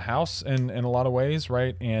man of the house in a lot of ways,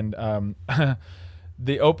 right? And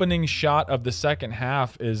the opening shot of the second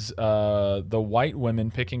half is the white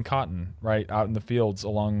women picking cotton, right, out in the fields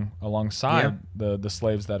alongside the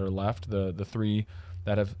slaves that are left, the three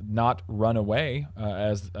that have not run away,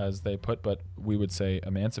 as they put, but we would say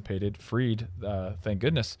emancipated, freed, thank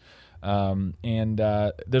goodness. And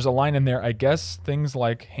there's a line in there, I guess things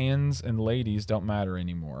like hands and ladies don't matter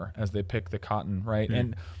anymore, as they pick the cotton, right?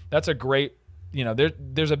 And that's a great,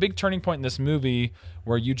 there's a big turning point in this movie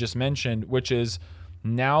where you just mentioned, which is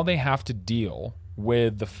now they have to deal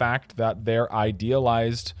with the fact that their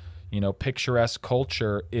idealized, picturesque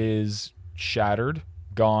culture is shattered,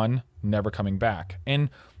 gone, never coming back. And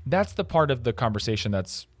that's the part of the conversation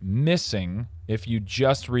that's missing if you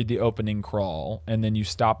just read the opening crawl and then you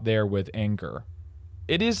stop there with anger.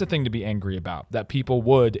 It is a thing to be angry about, that people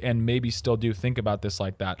would and maybe still do think about this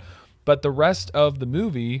like that. But the rest of the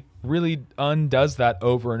movie really undoes that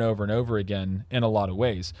over and over and over again in a lot of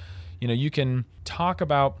ways. You can talk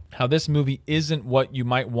about how this movie isn't what you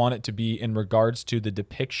might want it to be in regards to the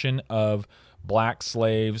depiction of black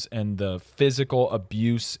slaves and the physical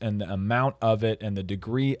abuse and the amount of it and the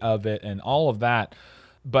degree of it and all of that.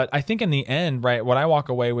 But I think in the end, right, what I walk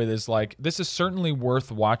away with is like, this is certainly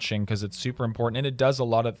worth watching because it's super important and it does a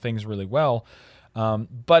lot of things really well.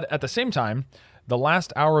 But at the same time, the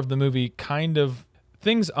last hour of the movie kind of,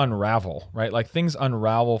 things unravel, right? Like, things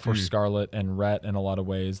unravel for Scarlett and Rhett in a lot of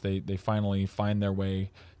ways. They finally find their way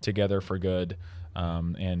together for good.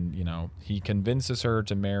 And, he convinces her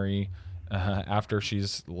to marry after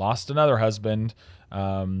she's lost another husband.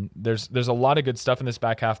 There's a lot of good stuff in this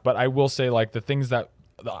back half, but I will say, like, the things that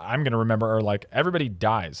I'm going to remember are, like, everybody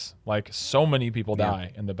dies. Like, so many people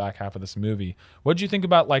die in the back half of this movie. What did you think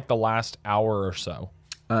about, like, the last hour or so?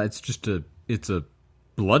 It's a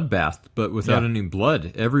bloodbath, but without any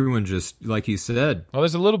blood. Everyone just, like you said. Well,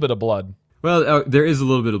 there's a little bit of blood. Well, there is a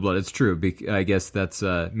little bit of blood. It's true. I guess that's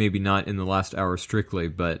maybe not in the last hour strictly,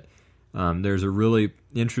 but there's a really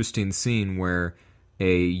interesting scene where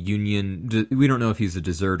a Union, we don't know if he's a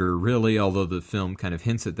deserter really, although the film kind of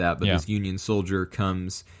hints at that, but this Union soldier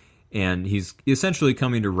comes and he's essentially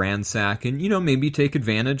coming to ransack and, maybe take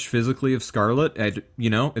advantage physically of Scarlett.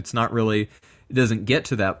 It's not really, it doesn't get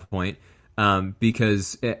to that point.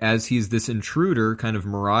 Because as he's this intruder kind of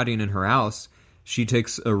marauding in her house, she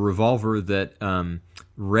takes a revolver that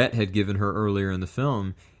Rhett had given her earlier in the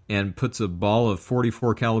film and puts a ball of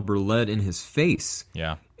 .44 caliber lead in his face.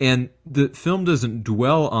 Yeah. And the film doesn't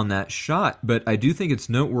dwell on that shot, but I do think it's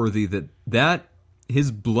noteworthy that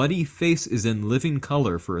his bloody face is in living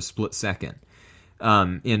color for a split second.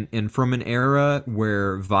 And from an era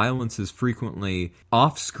where violence is frequently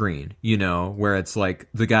off screen, where it's like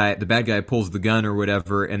the bad guy pulls the gun or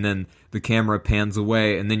whatever, and then the camera pans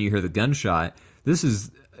away, and then you hear the gunshot. This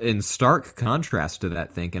is in stark contrast to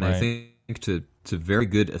that thing, and I think to very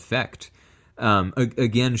good effect.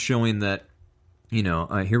 Again, showing that,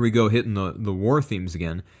 here we go hitting the war themes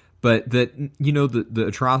again, but that, the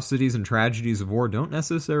atrocities and tragedies of war don't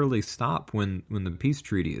necessarily stop when the peace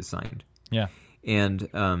treaty is signed. Yeah. And,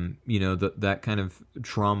 that kind of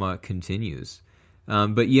trauma continues.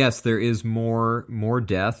 But yes, there is more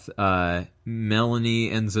death.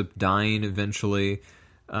 Melanie ends up dying eventually.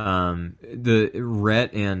 The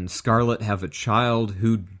Rhett and Scarlett have a child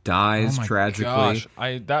who dies tragically. Gosh,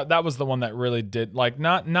 that was the one that really did, like,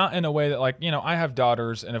 not in a way that, like, I have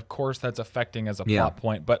daughters, and of course that's affecting as a plot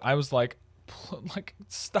point, but I was like,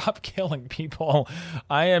 stop killing people.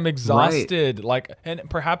 I am exhausted. Right. Like, and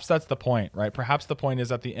perhaps that's the point, right? Perhaps the point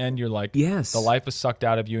is at the end you're like, yes, the life is sucked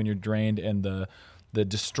out of you and you're drained, and the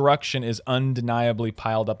destruction is undeniably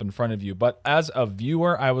piled up in front of you. But as a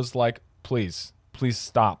viewer, I was like, please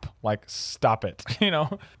stop. Like, stop it.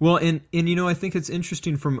 Well, and I think it's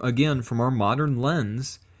interesting from our modern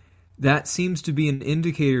lens, that seems to be an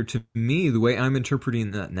indicator to me, the way I'm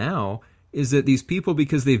interpreting that now, is that these people,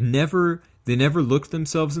 because they never looked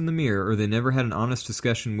themselves in the mirror, or they never had an honest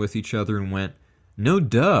discussion with each other and went, no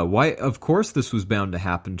duh, why, of course this was bound to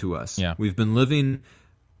happen to us. Yeah. We've been living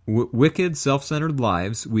wicked, self-centered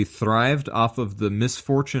lives. We thrived off of the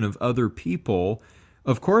misfortune of other people.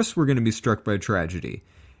 Of course we're going to be struck by tragedy.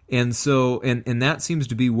 And so, and that seems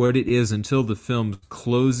to be what it is until the film's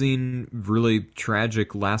closing, really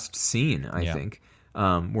tragic last scene, I think,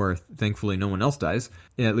 where thankfully no one else dies,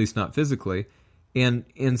 at least not physically. And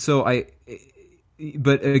so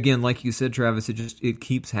but again, like you said, Travis, it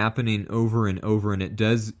keeps happening over and over, and it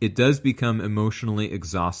does become emotionally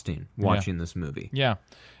exhausting watching this movie. Yeah.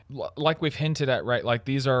 Like we've hinted at, right? Like,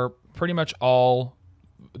 these are pretty much all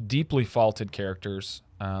deeply faulted characters,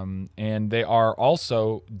 and they are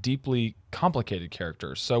also deeply complicated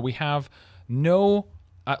characters. So we have no,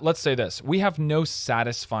 let's say this, we have no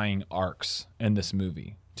satisfying arcs in this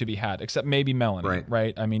movie to be had, except maybe Melanie,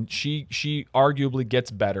 right? I mean, she arguably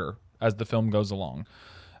gets better as the film goes along.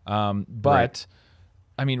 But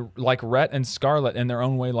I mean, like Rhett and Scarlett in their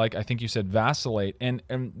own way, like I think you said, vacillate. And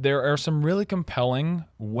there are some really compelling,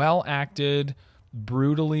 well-acted,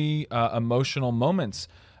 brutally emotional moments.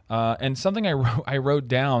 And something I wrote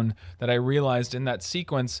down that I realized in that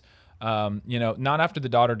sequence, not after the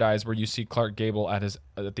daughter dies, where you see Clark Gable at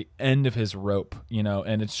the end of his rope,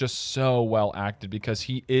 and it's just so well acted because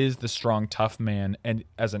he is the strong, tough man. And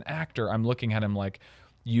as an actor, I'm looking at him like,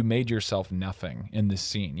 you made yourself nothing in this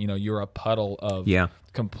scene. You're a puddle of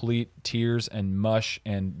complete tears and mush,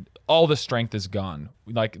 and all the strength is gone.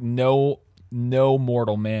 Like, no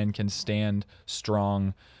mortal man can stand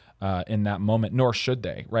strong in that moment, nor should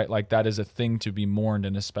they, right? Like, that is a thing to be mourned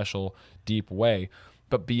in a special, deep way.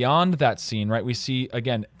 But beyond that scene, right, we see,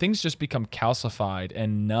 again, things just become calcified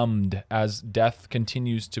and numbed as death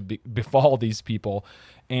continues to befall these people.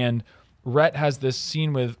 And Rhett has this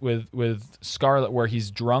scene with Scarlett where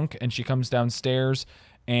he's drunk and she comes downstairs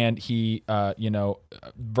and he,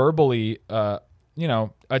 verbally,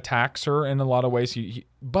 attacks her in a lot of ways.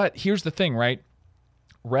 But here's the thing, right?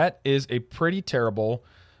 Rhett is a pretty terrible,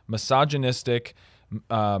 misogynistic,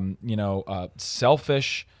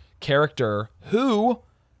 selfish character who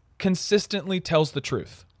consistently tells the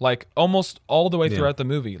truth, like almost all the way throughout the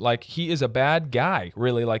movie. Like, he is a bad guy,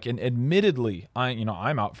 really. Like, and admittedly,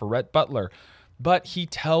 I'm out for Rhett Butler, but he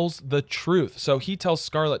tells the truth. So he tells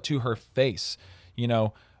Scarlett to her face,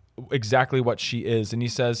 exactly what she is, and he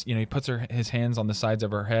says, he puts his hands on the sides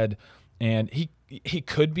of her head, and he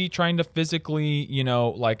could be trying to physically,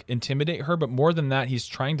 like, intimidate her, but more than that, he's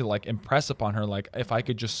trying to, like, impress upon her, like, if I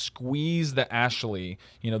could just squeeze the Ashley,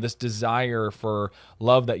 this desire for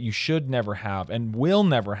love that you should never have and will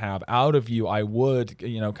never have out of you, I would,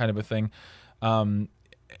 kind of a thing. And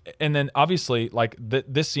then obviously, like,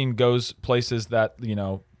 this scene goes places that,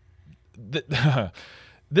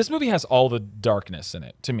 this movie has all the darkness in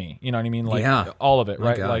it, to me. You know what I mean? Like, all of it,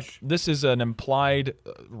 right? Like, this is an implied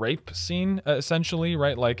rape scene, essentially,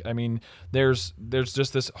 right? Like, I mean, there's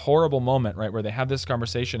just this horrible moment, right, where they have this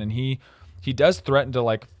conversation, and he does threaten to,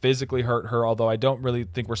 like, physically hurt her, although I don't really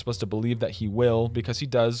think we're supposed to believe that he will, because he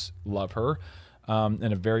does love her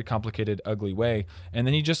in a very complicated, ugly way. And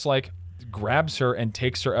then he just, like, grabs her and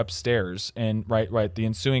takes her upstairs. And, right, the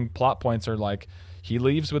ensuing plot points are, like, he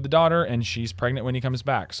leaves with the daughter and she's pregnant when he comes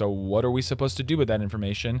back. So what are we supposed to do with that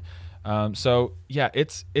information? So yeah,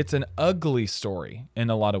 it's an ugly story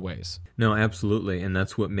in a lot of ways. No, absolutely. And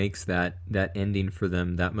that's what makes that ending for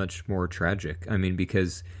them that much more tragic. I mean,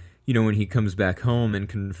 because, when he comes back home and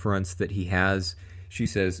confronts that he has, she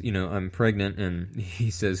says, I'm pregnant, and he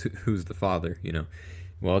says, who's the father?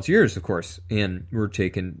 Well, it's yours, of course. And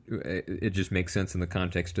it just makes sense in the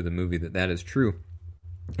context of the movie that is true.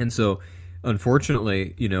 And so,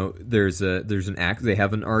 unfortunately, there's an act. They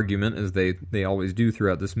have an argument, as they always do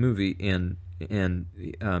throughout this movie, and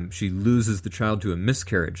she loses the child to a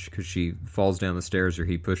miscarriage because she falls down the stairs, or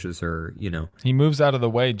he pushes her. He moves out of the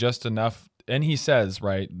way just enough, and he says,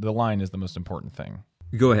 right, the line is the most important thing.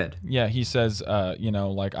 Go ahead. Yeah, he says,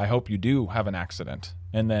 I hope you do have an accident.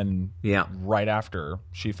 And then right after,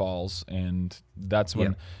 she falls, and that's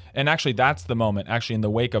when and actually that's the moment, actually in the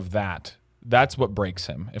wake of that's what breaks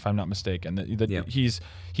him, if I'm not mistaken. He's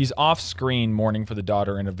off screen mourning for the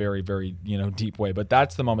daughter in a very, very, deep way, but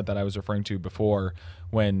that's the moment that I was referring to before,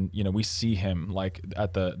 when, we see him like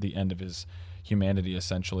at the end of his humanity,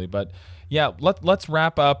 essentially. But yeah, let's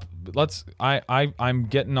wrap up. I'm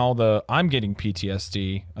getting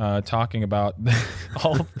PTSD talking about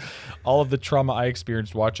all of the trauma I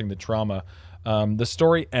experienced watching the trauma. The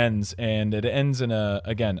story ends, and it ends in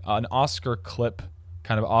an Oscar clip,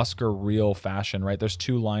 kind of Oscar reel fashion, right? There's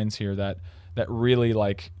two lines here that really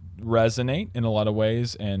like resonate in a lot of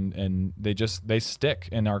ways, and they stick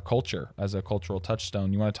in our culture as a cultural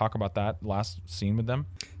touchstone. You want to talk about that last scene with them?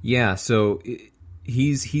 Yeah, so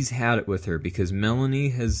he's had it with her because Melanie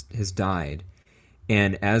has died,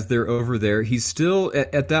 and as they're over there, he's still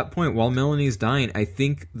at that point while Melanie's dying. I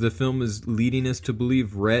think the film is leading us to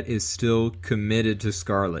believe Rhett is still committed to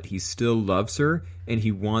Scarlett. He still loves her, and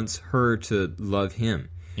he wants her to love him.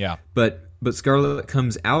 Yeah, but Scarlett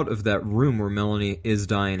comes out of that room where Melanie is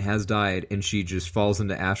dying, has died, and she just falls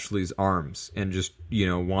into Ashley's arms and just,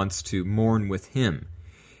 wants to mourn with him.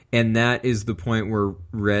 And that is the point where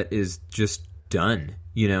Rhett is just done,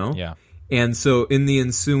 Yeah. And so in the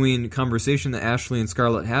ensuing conversation that Ashley and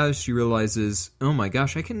Scarlett has, she realizes, oh my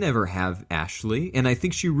gosh, I can never have Ashley. And I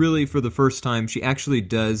think she really, for the first time, she actually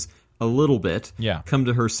does a little bit come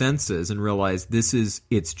to her senses and realize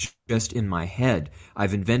it's just in my head.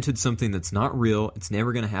 I've invented something that's not real. It's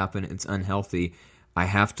never going to happen. It's unhealthy.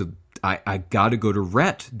 I got to go to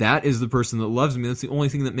Rhett. That is the person that loves me. That's the only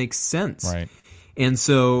thing that makes sense. Right. And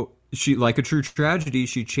so she, like a true tragedy,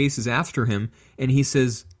 she chases after him, and he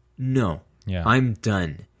says, no, I'm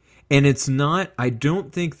done. And it's not, I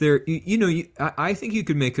don't think there, I think you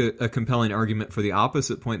could make a compelling argument for the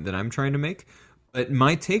opposite point that I'm trying to make. But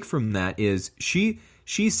my take from that is she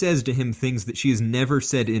says to him things that she has never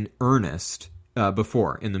said in earnest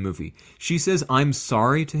before in the movie. She says, I'm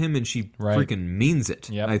sorry to him, and she freaking means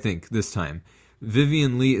it, I think, this time.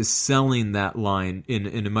 Vivian Leigh is selling that line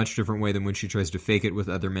in a much different way than when she tries to fake it with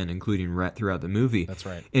other men, including Rhett, throughout the movie. That's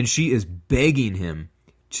right. And she is begging him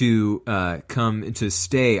to come, to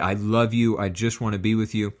stay. I love you. I just want to be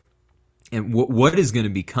with you. And what is going to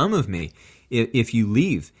become of me if you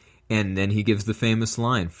leave? And then he gives the famous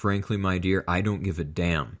line, frankly, my dear, I don't give a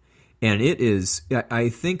damn. And it is, I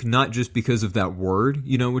think, not just because of that word,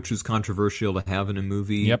 which was controversial to have in a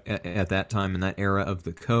movie at that time, in that era of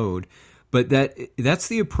the code, but that's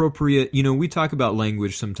the appropriate, we talk about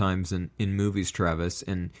language sometimes in movies, Travis,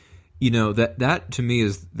 and that to me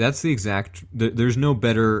that's the exact, there's no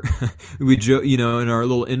better, in our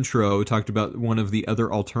little intro, we talked about one of the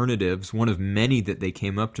other alternatives, one of many that they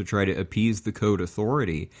came up to try to appease the code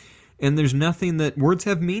authority. And there's nothing that words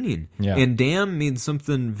have meaning. Yeah. And damn means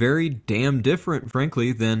something very damn different,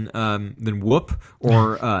 frankly, than whoop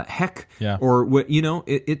or heck or what,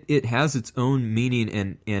 it has its own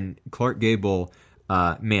meaning, and Clark Gable,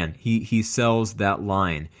 man, he sells that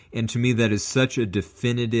line. And to me, that is such a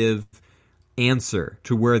definitive answer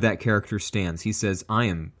to where that character stands. He says, I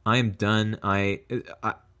am done.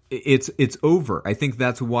 It's over. I think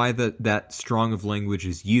that's why that strong of language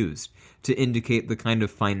is used, to indicate the kind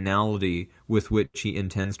of finality with which he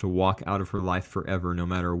intends to walk out of her life forever, no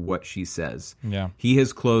matter what she says. Yeah. He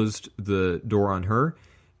has closed the door on her,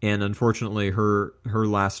 and unfortunately her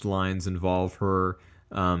last lines involve her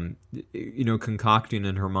concocting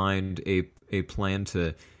in her mind a plan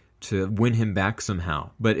to win him back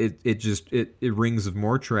somehow. But it rings of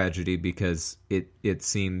more tragedy because it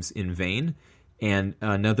seems in vain. And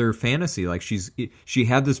another fantasy, like she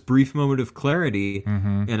had this brief moment of clarity,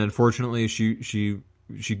 and unfortunately she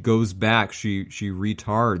goes back, she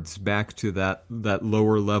retards back to that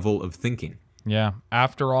lower level of thinking. Yeah.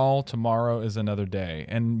 After all, tomorrow is another day,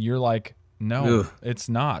 and you're like, no, ugh. It's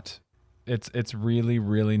not. It's really,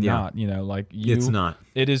 really not. It's not.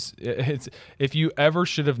 It is. It's if you ever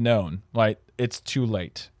should have known, like, it's too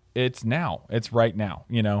late. It's now. It's right now.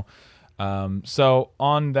 So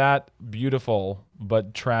on that beautiful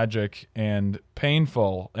but tragic and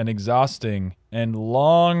painful and exhausting and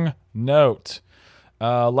long note,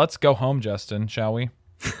 Let's go home, Justin, shall we?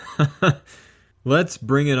 Let's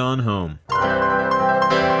bring it on home. All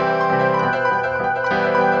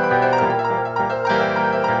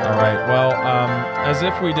right. Well, as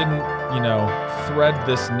if we didn't, thread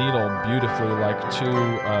this needle beautifully like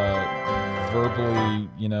two verbally,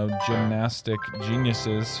 gymnastic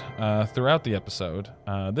geniuses throughout the episode.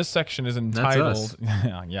 This section is entitled.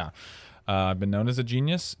 Yeah. I've been known as a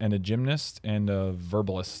genius and a gymnast and a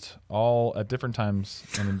verbalist, all at different times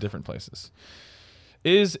and in different places.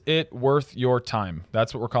 Is it worth your time?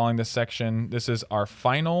 That's what we're calling this section. This is our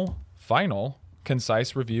final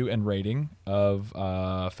concise review and rating of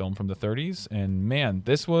a film from the 30s. And man,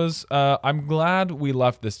 this was, I'm glad we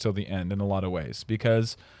left this till the end in a lot of ways,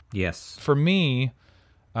 because yes, for me,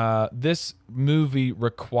 this movie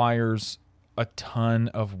requires a ton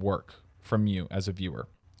of work from you as a viewer.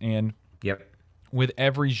 And yep, with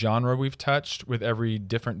every genre we've touched, with every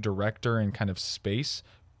different director and kind of space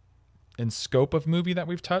and scope of movie that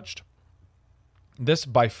we've touched, this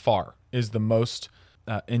by far is the most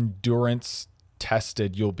endurance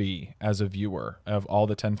tested you'll be as a viewer of all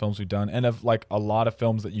the 10 films we've done, and of like a lot of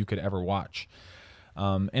films that you could ever watch.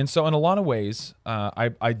 And so in a lot of ways,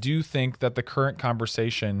 I do think that the current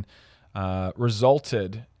conversation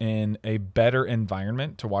resulted in a better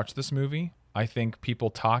environment to watch this movie. I think people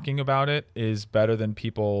talking about it is better than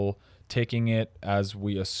people taking it as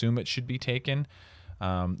we assume it should be taken.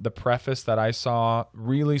 The preface that I saw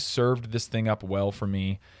really served this thing up well for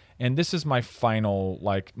me. And this is my final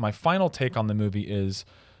take on the movie is,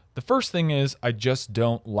 the first thing is I just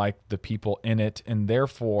don't like the people in it, and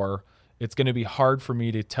therefore it's going to be hard for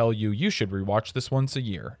me to tell you should rewatch this once a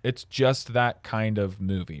year. It's just that kind of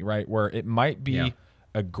movie, right? Where it might be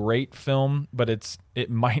a great film, but it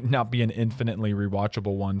might not be an infinitely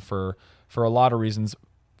rewatchable one for a lot of reasons.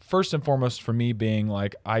 First and foremost for me being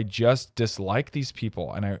like, I just dislike these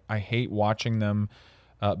people, and I hate watching them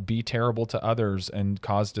be terrible to others and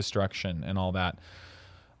cause destruction and all that.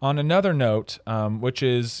 On another note, which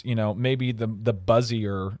is, maybe the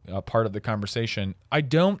buzzier part of the conversation, I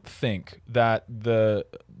don't think that the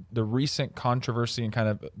recent controversy and kind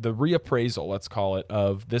of the reappraisal, let's call it,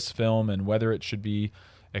 of this film and whether it should be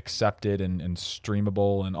accepted and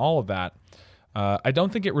streamable and all of that, I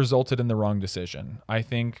don't think it resulted in the wrong decision. I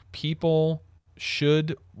think people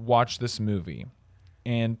should watch this movie,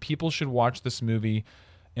 and people should watch this movie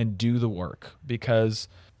and do the work, because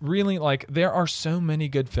really, like, there are so many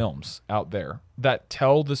good films out there that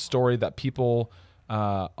tell the story that people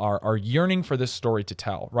are yearning for this story to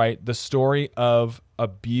tell, right? The story of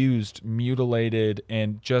abused, mutilated,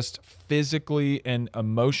 and just physically and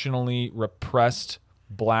emotionally repressed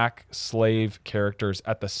Black slave characters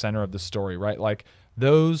at the center of the story, right? Like,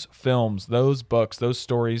 those films, those books, those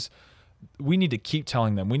stories, we need to keep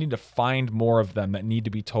telling them. We need to find more of them that need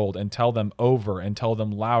to be told, and tell them over and tell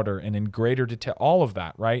them louder and in greater detail, all of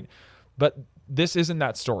that, right? But this isn't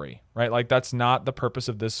that story, right? Like, that's not the purpose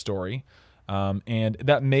of this story. And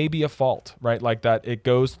that may be a fault, right? Like, that it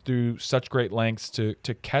goes through such great lengths to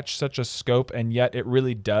catch such a scope, and yet it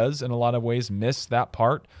really does in a lot of ways miss that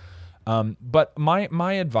part. But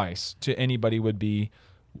my advice to anybody would be,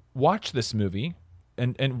 watch this movie.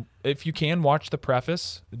 And if you can, watch the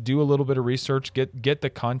preface, do a little bit of research, get the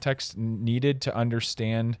context needed to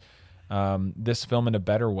understand this film in a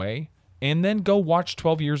better way, and then go watch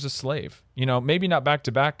 12 Years a Slave. Maybe not back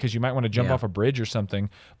to back, because you might want to jump off a bridge or something,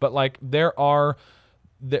 but like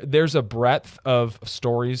there's a breadth of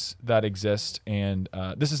stories that exist, and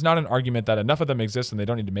this is not an argument that enough of them exist and they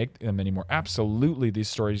don't need to make them anymore. Absolutely, these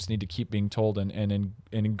stories need to keep being told, and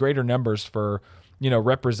in greater numbers for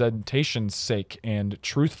representation's sake and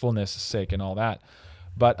truthfulness' sake and all that.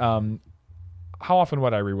 But how often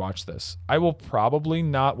would I rewatch this? I will probably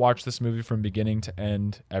not watch this movie from beginning to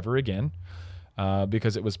end ever again,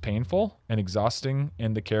 because it was painful and exhausting,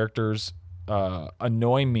 and the characters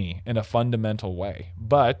annoy me in a fundamental way.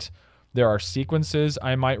 But there are sequences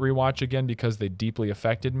I might rewatch again because they deeply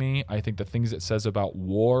affected me. I think the things it says about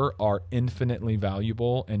war are infinitely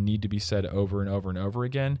valuable and need to be said over and over and over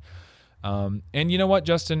again. And you know what,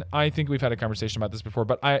 Justin? I think we've had a conversation about this before,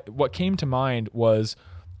 but what came to mind was,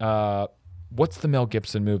 what's the Mel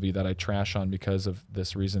Gibson movie that I trash on because of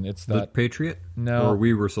this reason? It's The Patriot? No. Or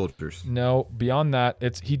We Were Soldiers? No, beyond that,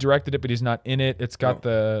 he directed it, but he's not in it. It's got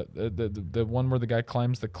the one where the guy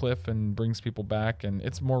climbs the cliff and brings people back, and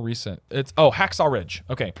it's more recent. Hacksaw Ridge.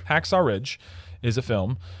 Okay, Hacksaw Ridge is a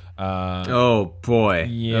film. Oh boy.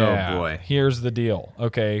 Yeah. Oh boy. Here's the deal.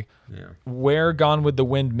 Okay. Yeah. Where Gone with the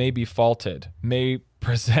Wind may be faulted, may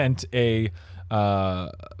present a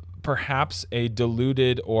perhaps a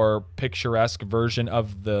diluted or picturesque version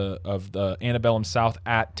of the antebellum South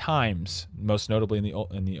at times, most notably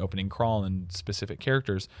in the opening crawl and specific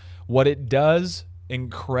characters. What it does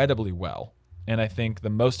incredibly well, and I think the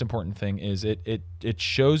most important thing is it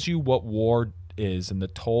shows you what war is and the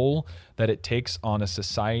toll that it takes on a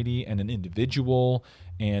society and an individual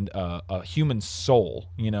and a human soul,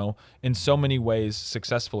 in so many ways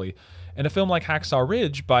successfully. And a film like Hacksaw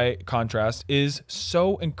Ridge, by contrast, is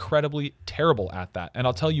so incredibly terrible at that. And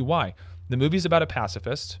I'll tell you why. The movie's about a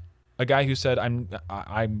pacifist, a guy who said,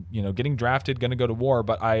 I'm getting drafted, going to go to war,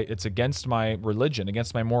 but it's against my religion,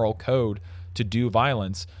 against my moral code to do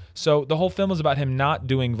violence. So the whole film is about him not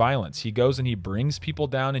doing violence. He goes and he brings people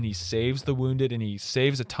down and he saves the wounded and he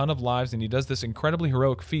saves a ton of lives and he does this incredibly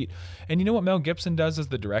heroic feat. And you know what Mel Gibson does as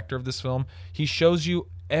the director of this film? He shows you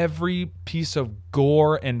every piece of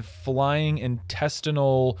gore and flying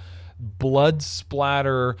intestinal blood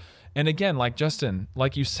splatter. And again, like Justin,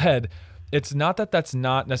 like you said, it's not that that's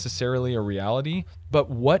not necessarily a reality, but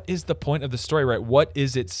what is the point of the story, right? What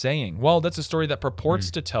is it saying? Well, that's a story that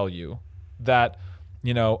purports to tell you that,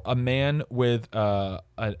 a man with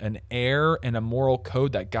an air and a moral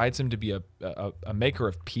code that guides him to be a maker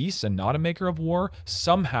of peace and not a maker of war,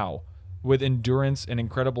 somehow with endurance and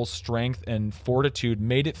incredible strength and fortitude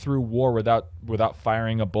made it through war without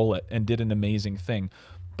firing a bullet and did an amazing thing.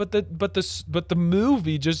 But the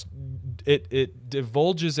movie just it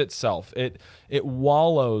divulges itself. It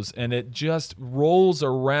wallows and it just rolls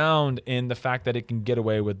around in the fact that it can get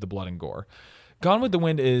away with the blood and gore. Gone with the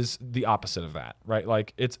Wind is the opposite of that, right?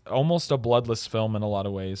 Like, it's almost a bloodless film in a lot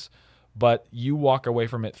of ways, but you walk away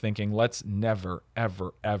from it thinking, let's never,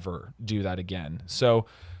 ever, ever do that again. So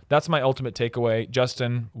that's my ultimate takeaway.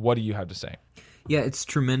 Justin, what do you have to say? Yeah, it's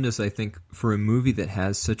tremendous, I think, for a movie that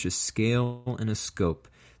has such a scale and a scope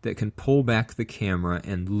that can pull back the camera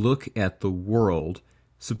and look at the world,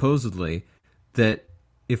 supposedly, that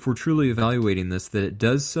if we're truly evaluating this, that it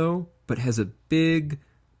does so, but has a big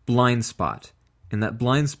blind spot. And that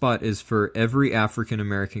blind spot is for every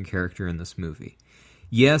African-American character in this movie.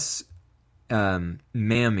 Yes,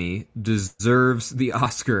 Mammy deserves the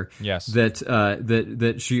Oscar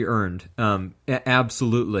that she earned.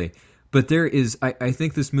 Absolutely. But there is, I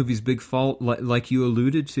think this movie's big fault, like you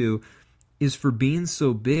alluded to, is for being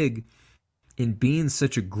so big and being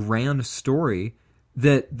such a grand story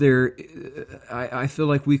that I feel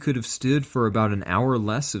like we could have stood for about an hour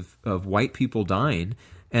less of white people dying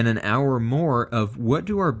and an hour more of what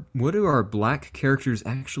do our black characters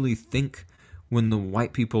actually think when the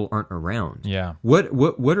white people aren't around? Yeah.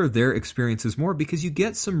 What are their experiences more? Because you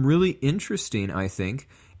get some really interesting, I think,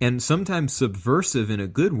 and sometimes subversive in a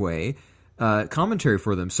good way, commentary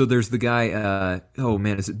for them. So there's the guy,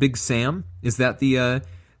 is it Big Sam? Is that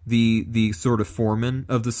the sort of foreman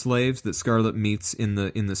of the slaves that Scarlett meets in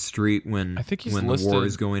the street when I think he's when the war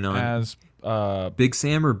is going on? As Big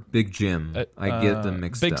Sam or Big Jim? I get them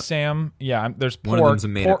mixed Big up. Big Sam, yeah. There's Pork. One of them's a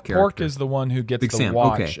made-up character. Pork is the one who gets Big the Sam,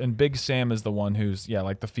 watch, okay. and Big Sam is the one who's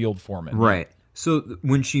like the field foreman. Right. So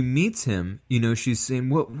when she meets him, she's saying,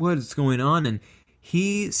 "What is going on?" And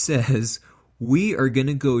he says, "We are going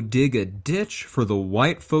to go dig a ditch for the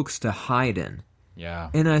white folks to hide in." Yeah.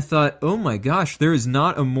 And I thought, oh my gosh, there is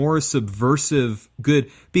not a more subversive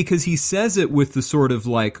good, because he says it with the sort of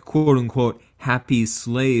like, quote unquote, happy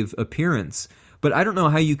slave appearance. But I don't know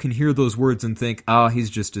how you can hear those words and think,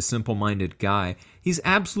 he's just a simple-minded guy. He's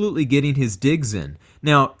absolutely getting his digs in.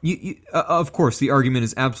 Now, of course, the argument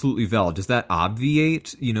is absolutely valid. Does that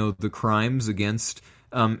obviate, the crimes against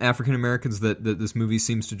African Americans that this movie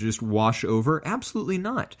seems to just wash over? Absolutely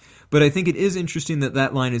not. But I think it is interesting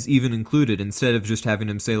that line is even included instead of just having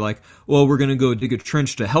him say like, well, we're going to go dig a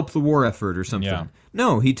trench to help the war effort or something. Yeah.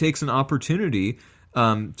 No, he takes an opportunity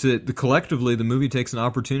collectively, the movie takes an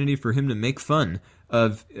opportunity for him to make fun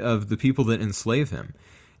of the people that enslave him.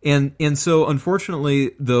 And so,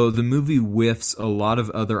 unfortunately, though, the movie whiffs a lot of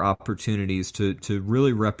other opportunities to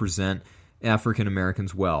really represent African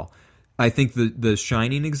Americans well. I think the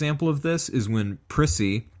shining example of this is when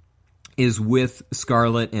Prissy is with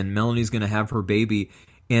Scarlett and Melanie's going to have her baby,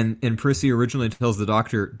 and Prissy originally tells the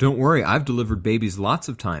doctor, "Don't worry, I've delivered babies lots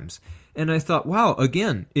of times." And I thought, wow,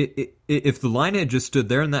 again, if the line had just stood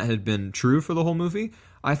there and that had been true for the whole movie,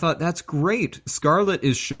 I thought that's great. Scarlett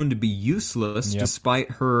is shown to be useless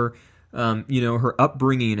despite her, her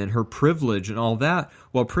upbringing and her privilege and all that,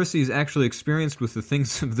 while Prissy is actually experienced with the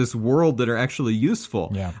things of this world that are actually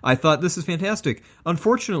useful. Yeah. I thought this is fantastic.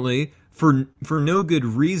 Unfortunately, for no good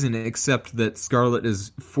reason except that Scarlett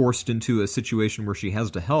is forced into a situation where she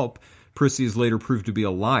has to help, Prissy is later proved to be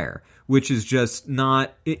a liar, which is just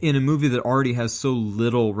not, in a movie that already has so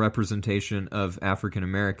little representation of African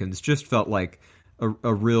Americans, just felt like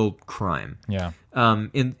a real crime. Yeah.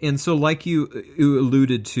 And so like you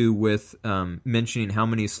alluded to with mentioning how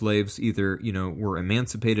many slaves either, were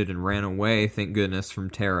emancipated and ran away, thank goodness, from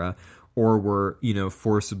Tara, or were,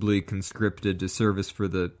 forcibly conscripted to service for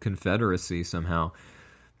the Confederacy somehow.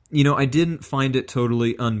 I didn't find it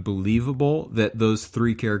totally unbelievable that those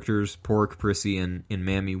three characters, Pork, Prissy, and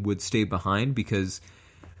Mammy, would stay behind, because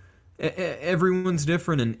everyone's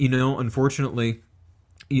different. And, unfortunately,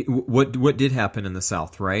 what did happen in the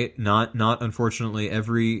South, right? Not unfortunately,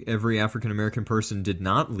 every African American person did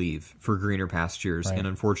not leave for greener pastures, right. And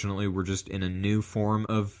unfortunately, we're just in a new form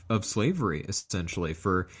of slavery, essentially,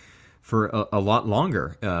 for a lot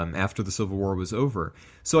longer after the Civil War was over.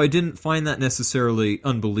 So I didn't find that necessarily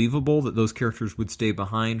unbelievable that those characters would stay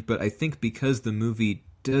behind, but I think because the movie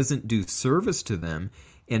doesn't do service to them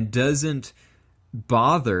and doesn't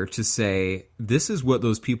bother to say, this is what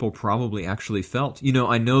those people probably actually felt.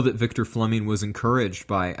 I know that Victor Fleming was encouraged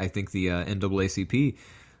by, I think, the NAACP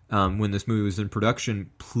when this movie was in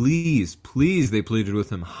production. Please, they pleaded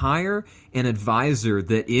with him, hire an advisor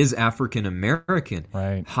that is African American.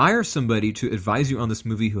 Right. Hire somebody to advise you on this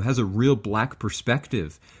movie who has a real black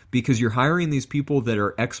perspective, because you're hiring these people that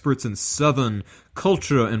are experts in Southern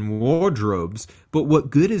culture and wardrobes. But what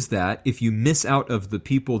good is that if you miss out of the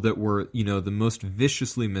people that were, the most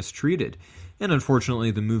viciously mistreated? And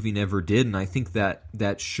unfortunately, the movie never did, and I think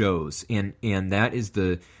that shows. And that is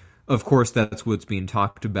of course, that's what's being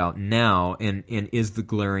talked about now and is the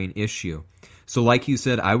glaring issue. So like you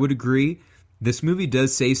said, I would agree. This movie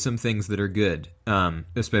does say some things that are good,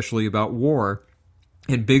 especially about war.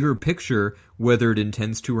 And bigger picture, whether it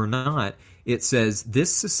intends to or not, it says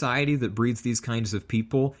this society that breeds these kinds of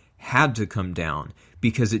people had to come down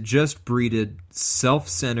because it just breeded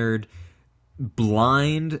self-centered,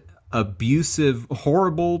 blind, abusive,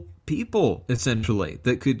 horrible people, essentially,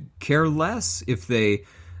 that could care less if they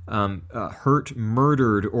hurt,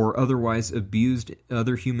 murdered, or otherwise abused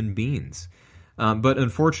other human beings. But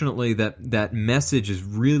unfortunately, that message is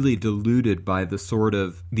really diluted by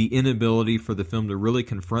the inability for the film to really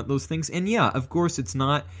confront those things. And yeah, of course, it's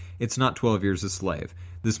not 12 Years a Slave.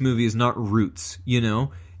 This movie is not Roots,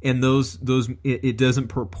 and it doesn't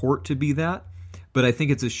purport to be that. But I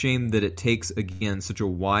think it's a shame that it takes, again, such a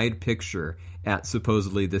wide picture at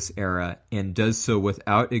supposedly this era and does so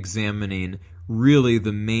without examining really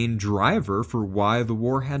the main driver for why the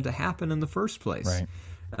war had to happen in the first place.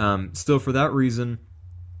 Right. So for that reason,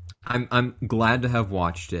 I'm glad to have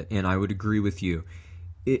watched it, and I would agree with you.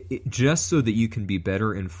 It just so that you can be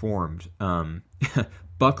better informed.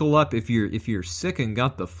 Buckle up if you're sick and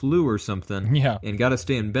got the flu or something, yeah, and got to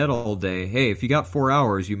stay in bed all day. Hey, if you got 4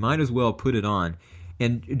 hours, you might as well put it on,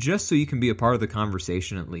 and just so you can be a part of the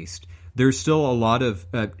conversation at least. There's still a lot of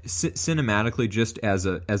cinematically, just as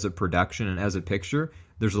a production and as a picture,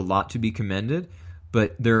 there's a lot to be commended.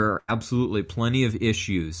 But there are absolutely plenty of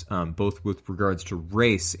issues, both with regards to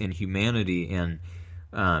race and humanity and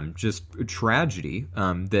just tragedy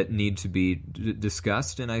that need to be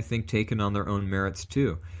discussed, and I think taken on their own merits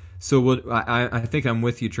too. So I think I'm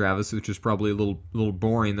with you, Travis, which is probably a little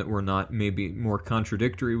boring that we're not maybe more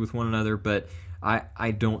contradictory with one another, but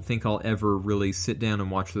I don't think I'll ever really sit down and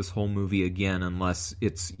watch this whole movie again unless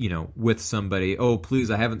it's, with somebody. Oh, please,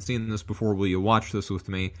 I haven't seen this before. Will you watch this with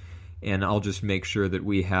me? And I'll just make sure that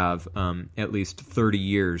we have at least 30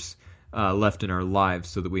 years left in our lives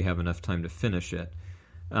so that we have enough time to finish it.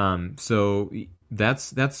 So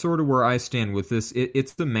that's sort of where I stand with this.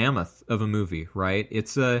 It's the mammoth of a movie, right?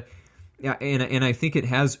 And I think it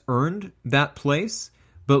has earned that place.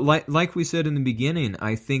 But like we said in the beginning,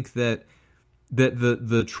 I think that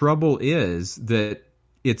the trouble is that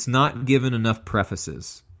it's not given enough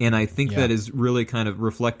prefaces. And I think that is really kind of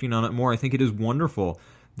reflecting on it more. I think it is wonderful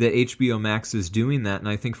that HBO Max is doing that, and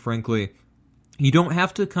I think, frankly, you don't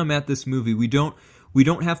have to come at this movie. We don't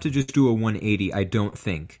have to just do a 180, I don't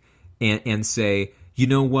think, and say, you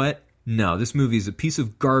know what? No, this movie is a piece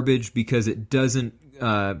of garbage because it doesn't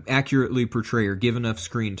accurately portray or give enough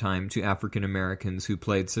screen time to African Americans who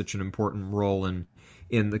played such an important role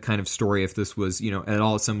in the kind of story if this was, at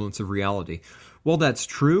all a semblance of reality. While that's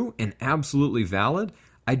true and absolutely valid,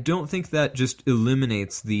 I don't think that just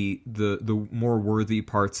eliminates the more worthy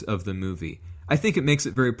parts of the movie. I think it makes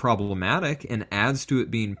it very problematic and adds to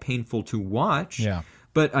it being painful to watch. Yeah.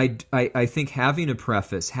 But I think having a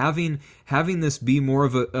preface, having this be more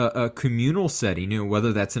of a communal setting,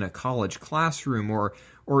 whether that's in a college classroom or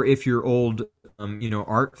if you're old,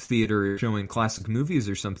 art theater showing classic movies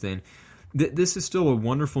or something, this is still a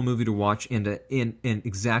wonderful movie to watch, and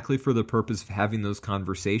exactly for the purpose of having those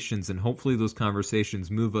conversations, and hopefully those conversations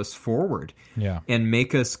move us forward, and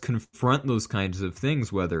make us confront those kinds of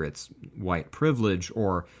things, whether it's white privilege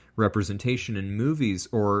or representation in movies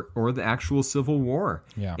or the actual Civil War,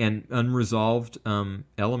 and unresolved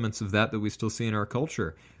elements of that we still see in our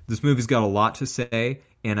culture. This movie's got a lot to say,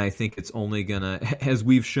 and I think it's only gonna, as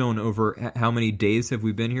we've shown over how many days have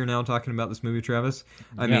we been here now talking about this movie, Travis?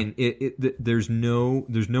 I mean, there's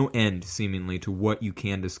no end seemingly to what you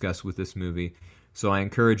can discuss with this movie. So I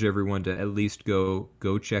encourage everyone to at least go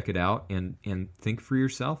check it out and think for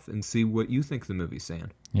yourself and see what you think the movie's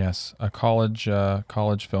saying. Yes, a college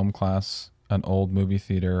film class, an old movie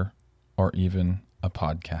theater, or even a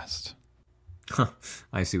podcast.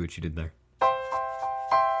 I see what you did there.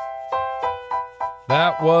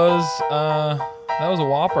 That was a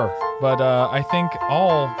whopper, but I think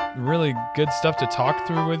all really good stuff to talk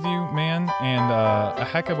through with you, man, and a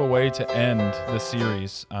heck of a way to end the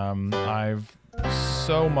series. I've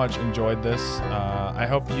so much enjoyed this. I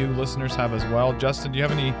hope you listeners have as well. Justin, do you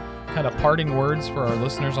have any kind of parting words for our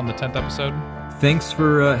listeners on the 10th episode? Thanks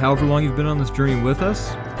for however long you've been on this journey with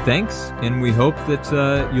us. Thanks, and we hope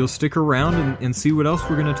that you'll stick around and see what else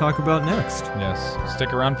we're going to talk about next. Yes,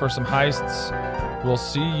 stick around for some heists. We'll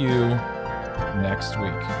see you next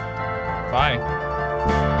week. Bye.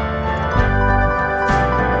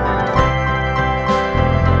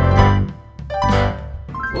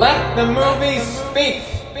 Let the movie speak.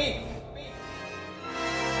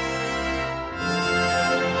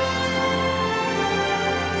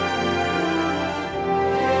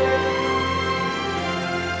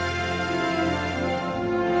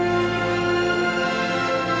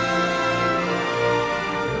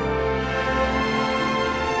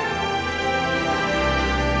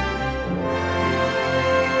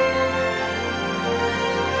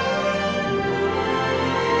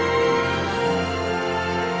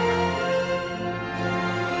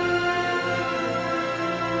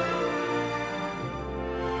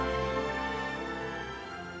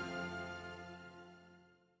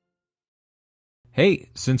 Hey,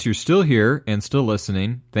 since you're still here and still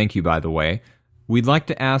listening, thank you, by the way, we'd like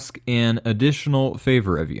to ask an additional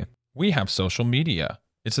favor of you. We have social media.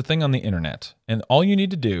 It's a thing on the internet, and all you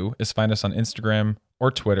need to do is find us on Instagram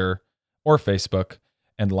or Twitter or Facebook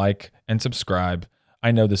and like and subscribe.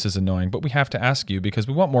 I know this is annoying, but we have to ask you because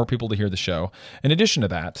we want more people to hear the show. In addition to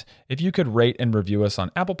that, if you could rate and review us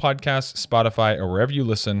on Apple Podcasts, Spotify, or wherever you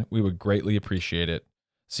listen, we would greatly appreciate it.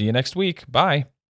 See you next week. Bye.